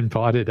and you've been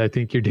potted. I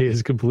think your day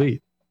is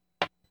complete.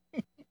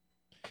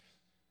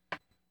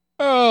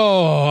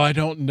 Oh, I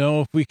don't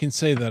know if we can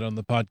say that on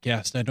the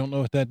podcast. I don't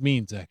know what that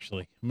means,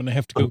 actually. I'm going to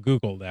have to go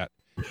Google that.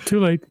 Too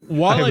late.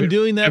 While I'm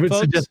doing I that, would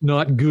folks, suggest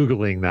not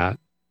Googling that.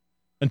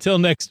 until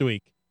next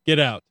week, get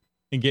out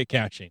and get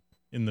caching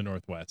in the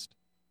Northwest.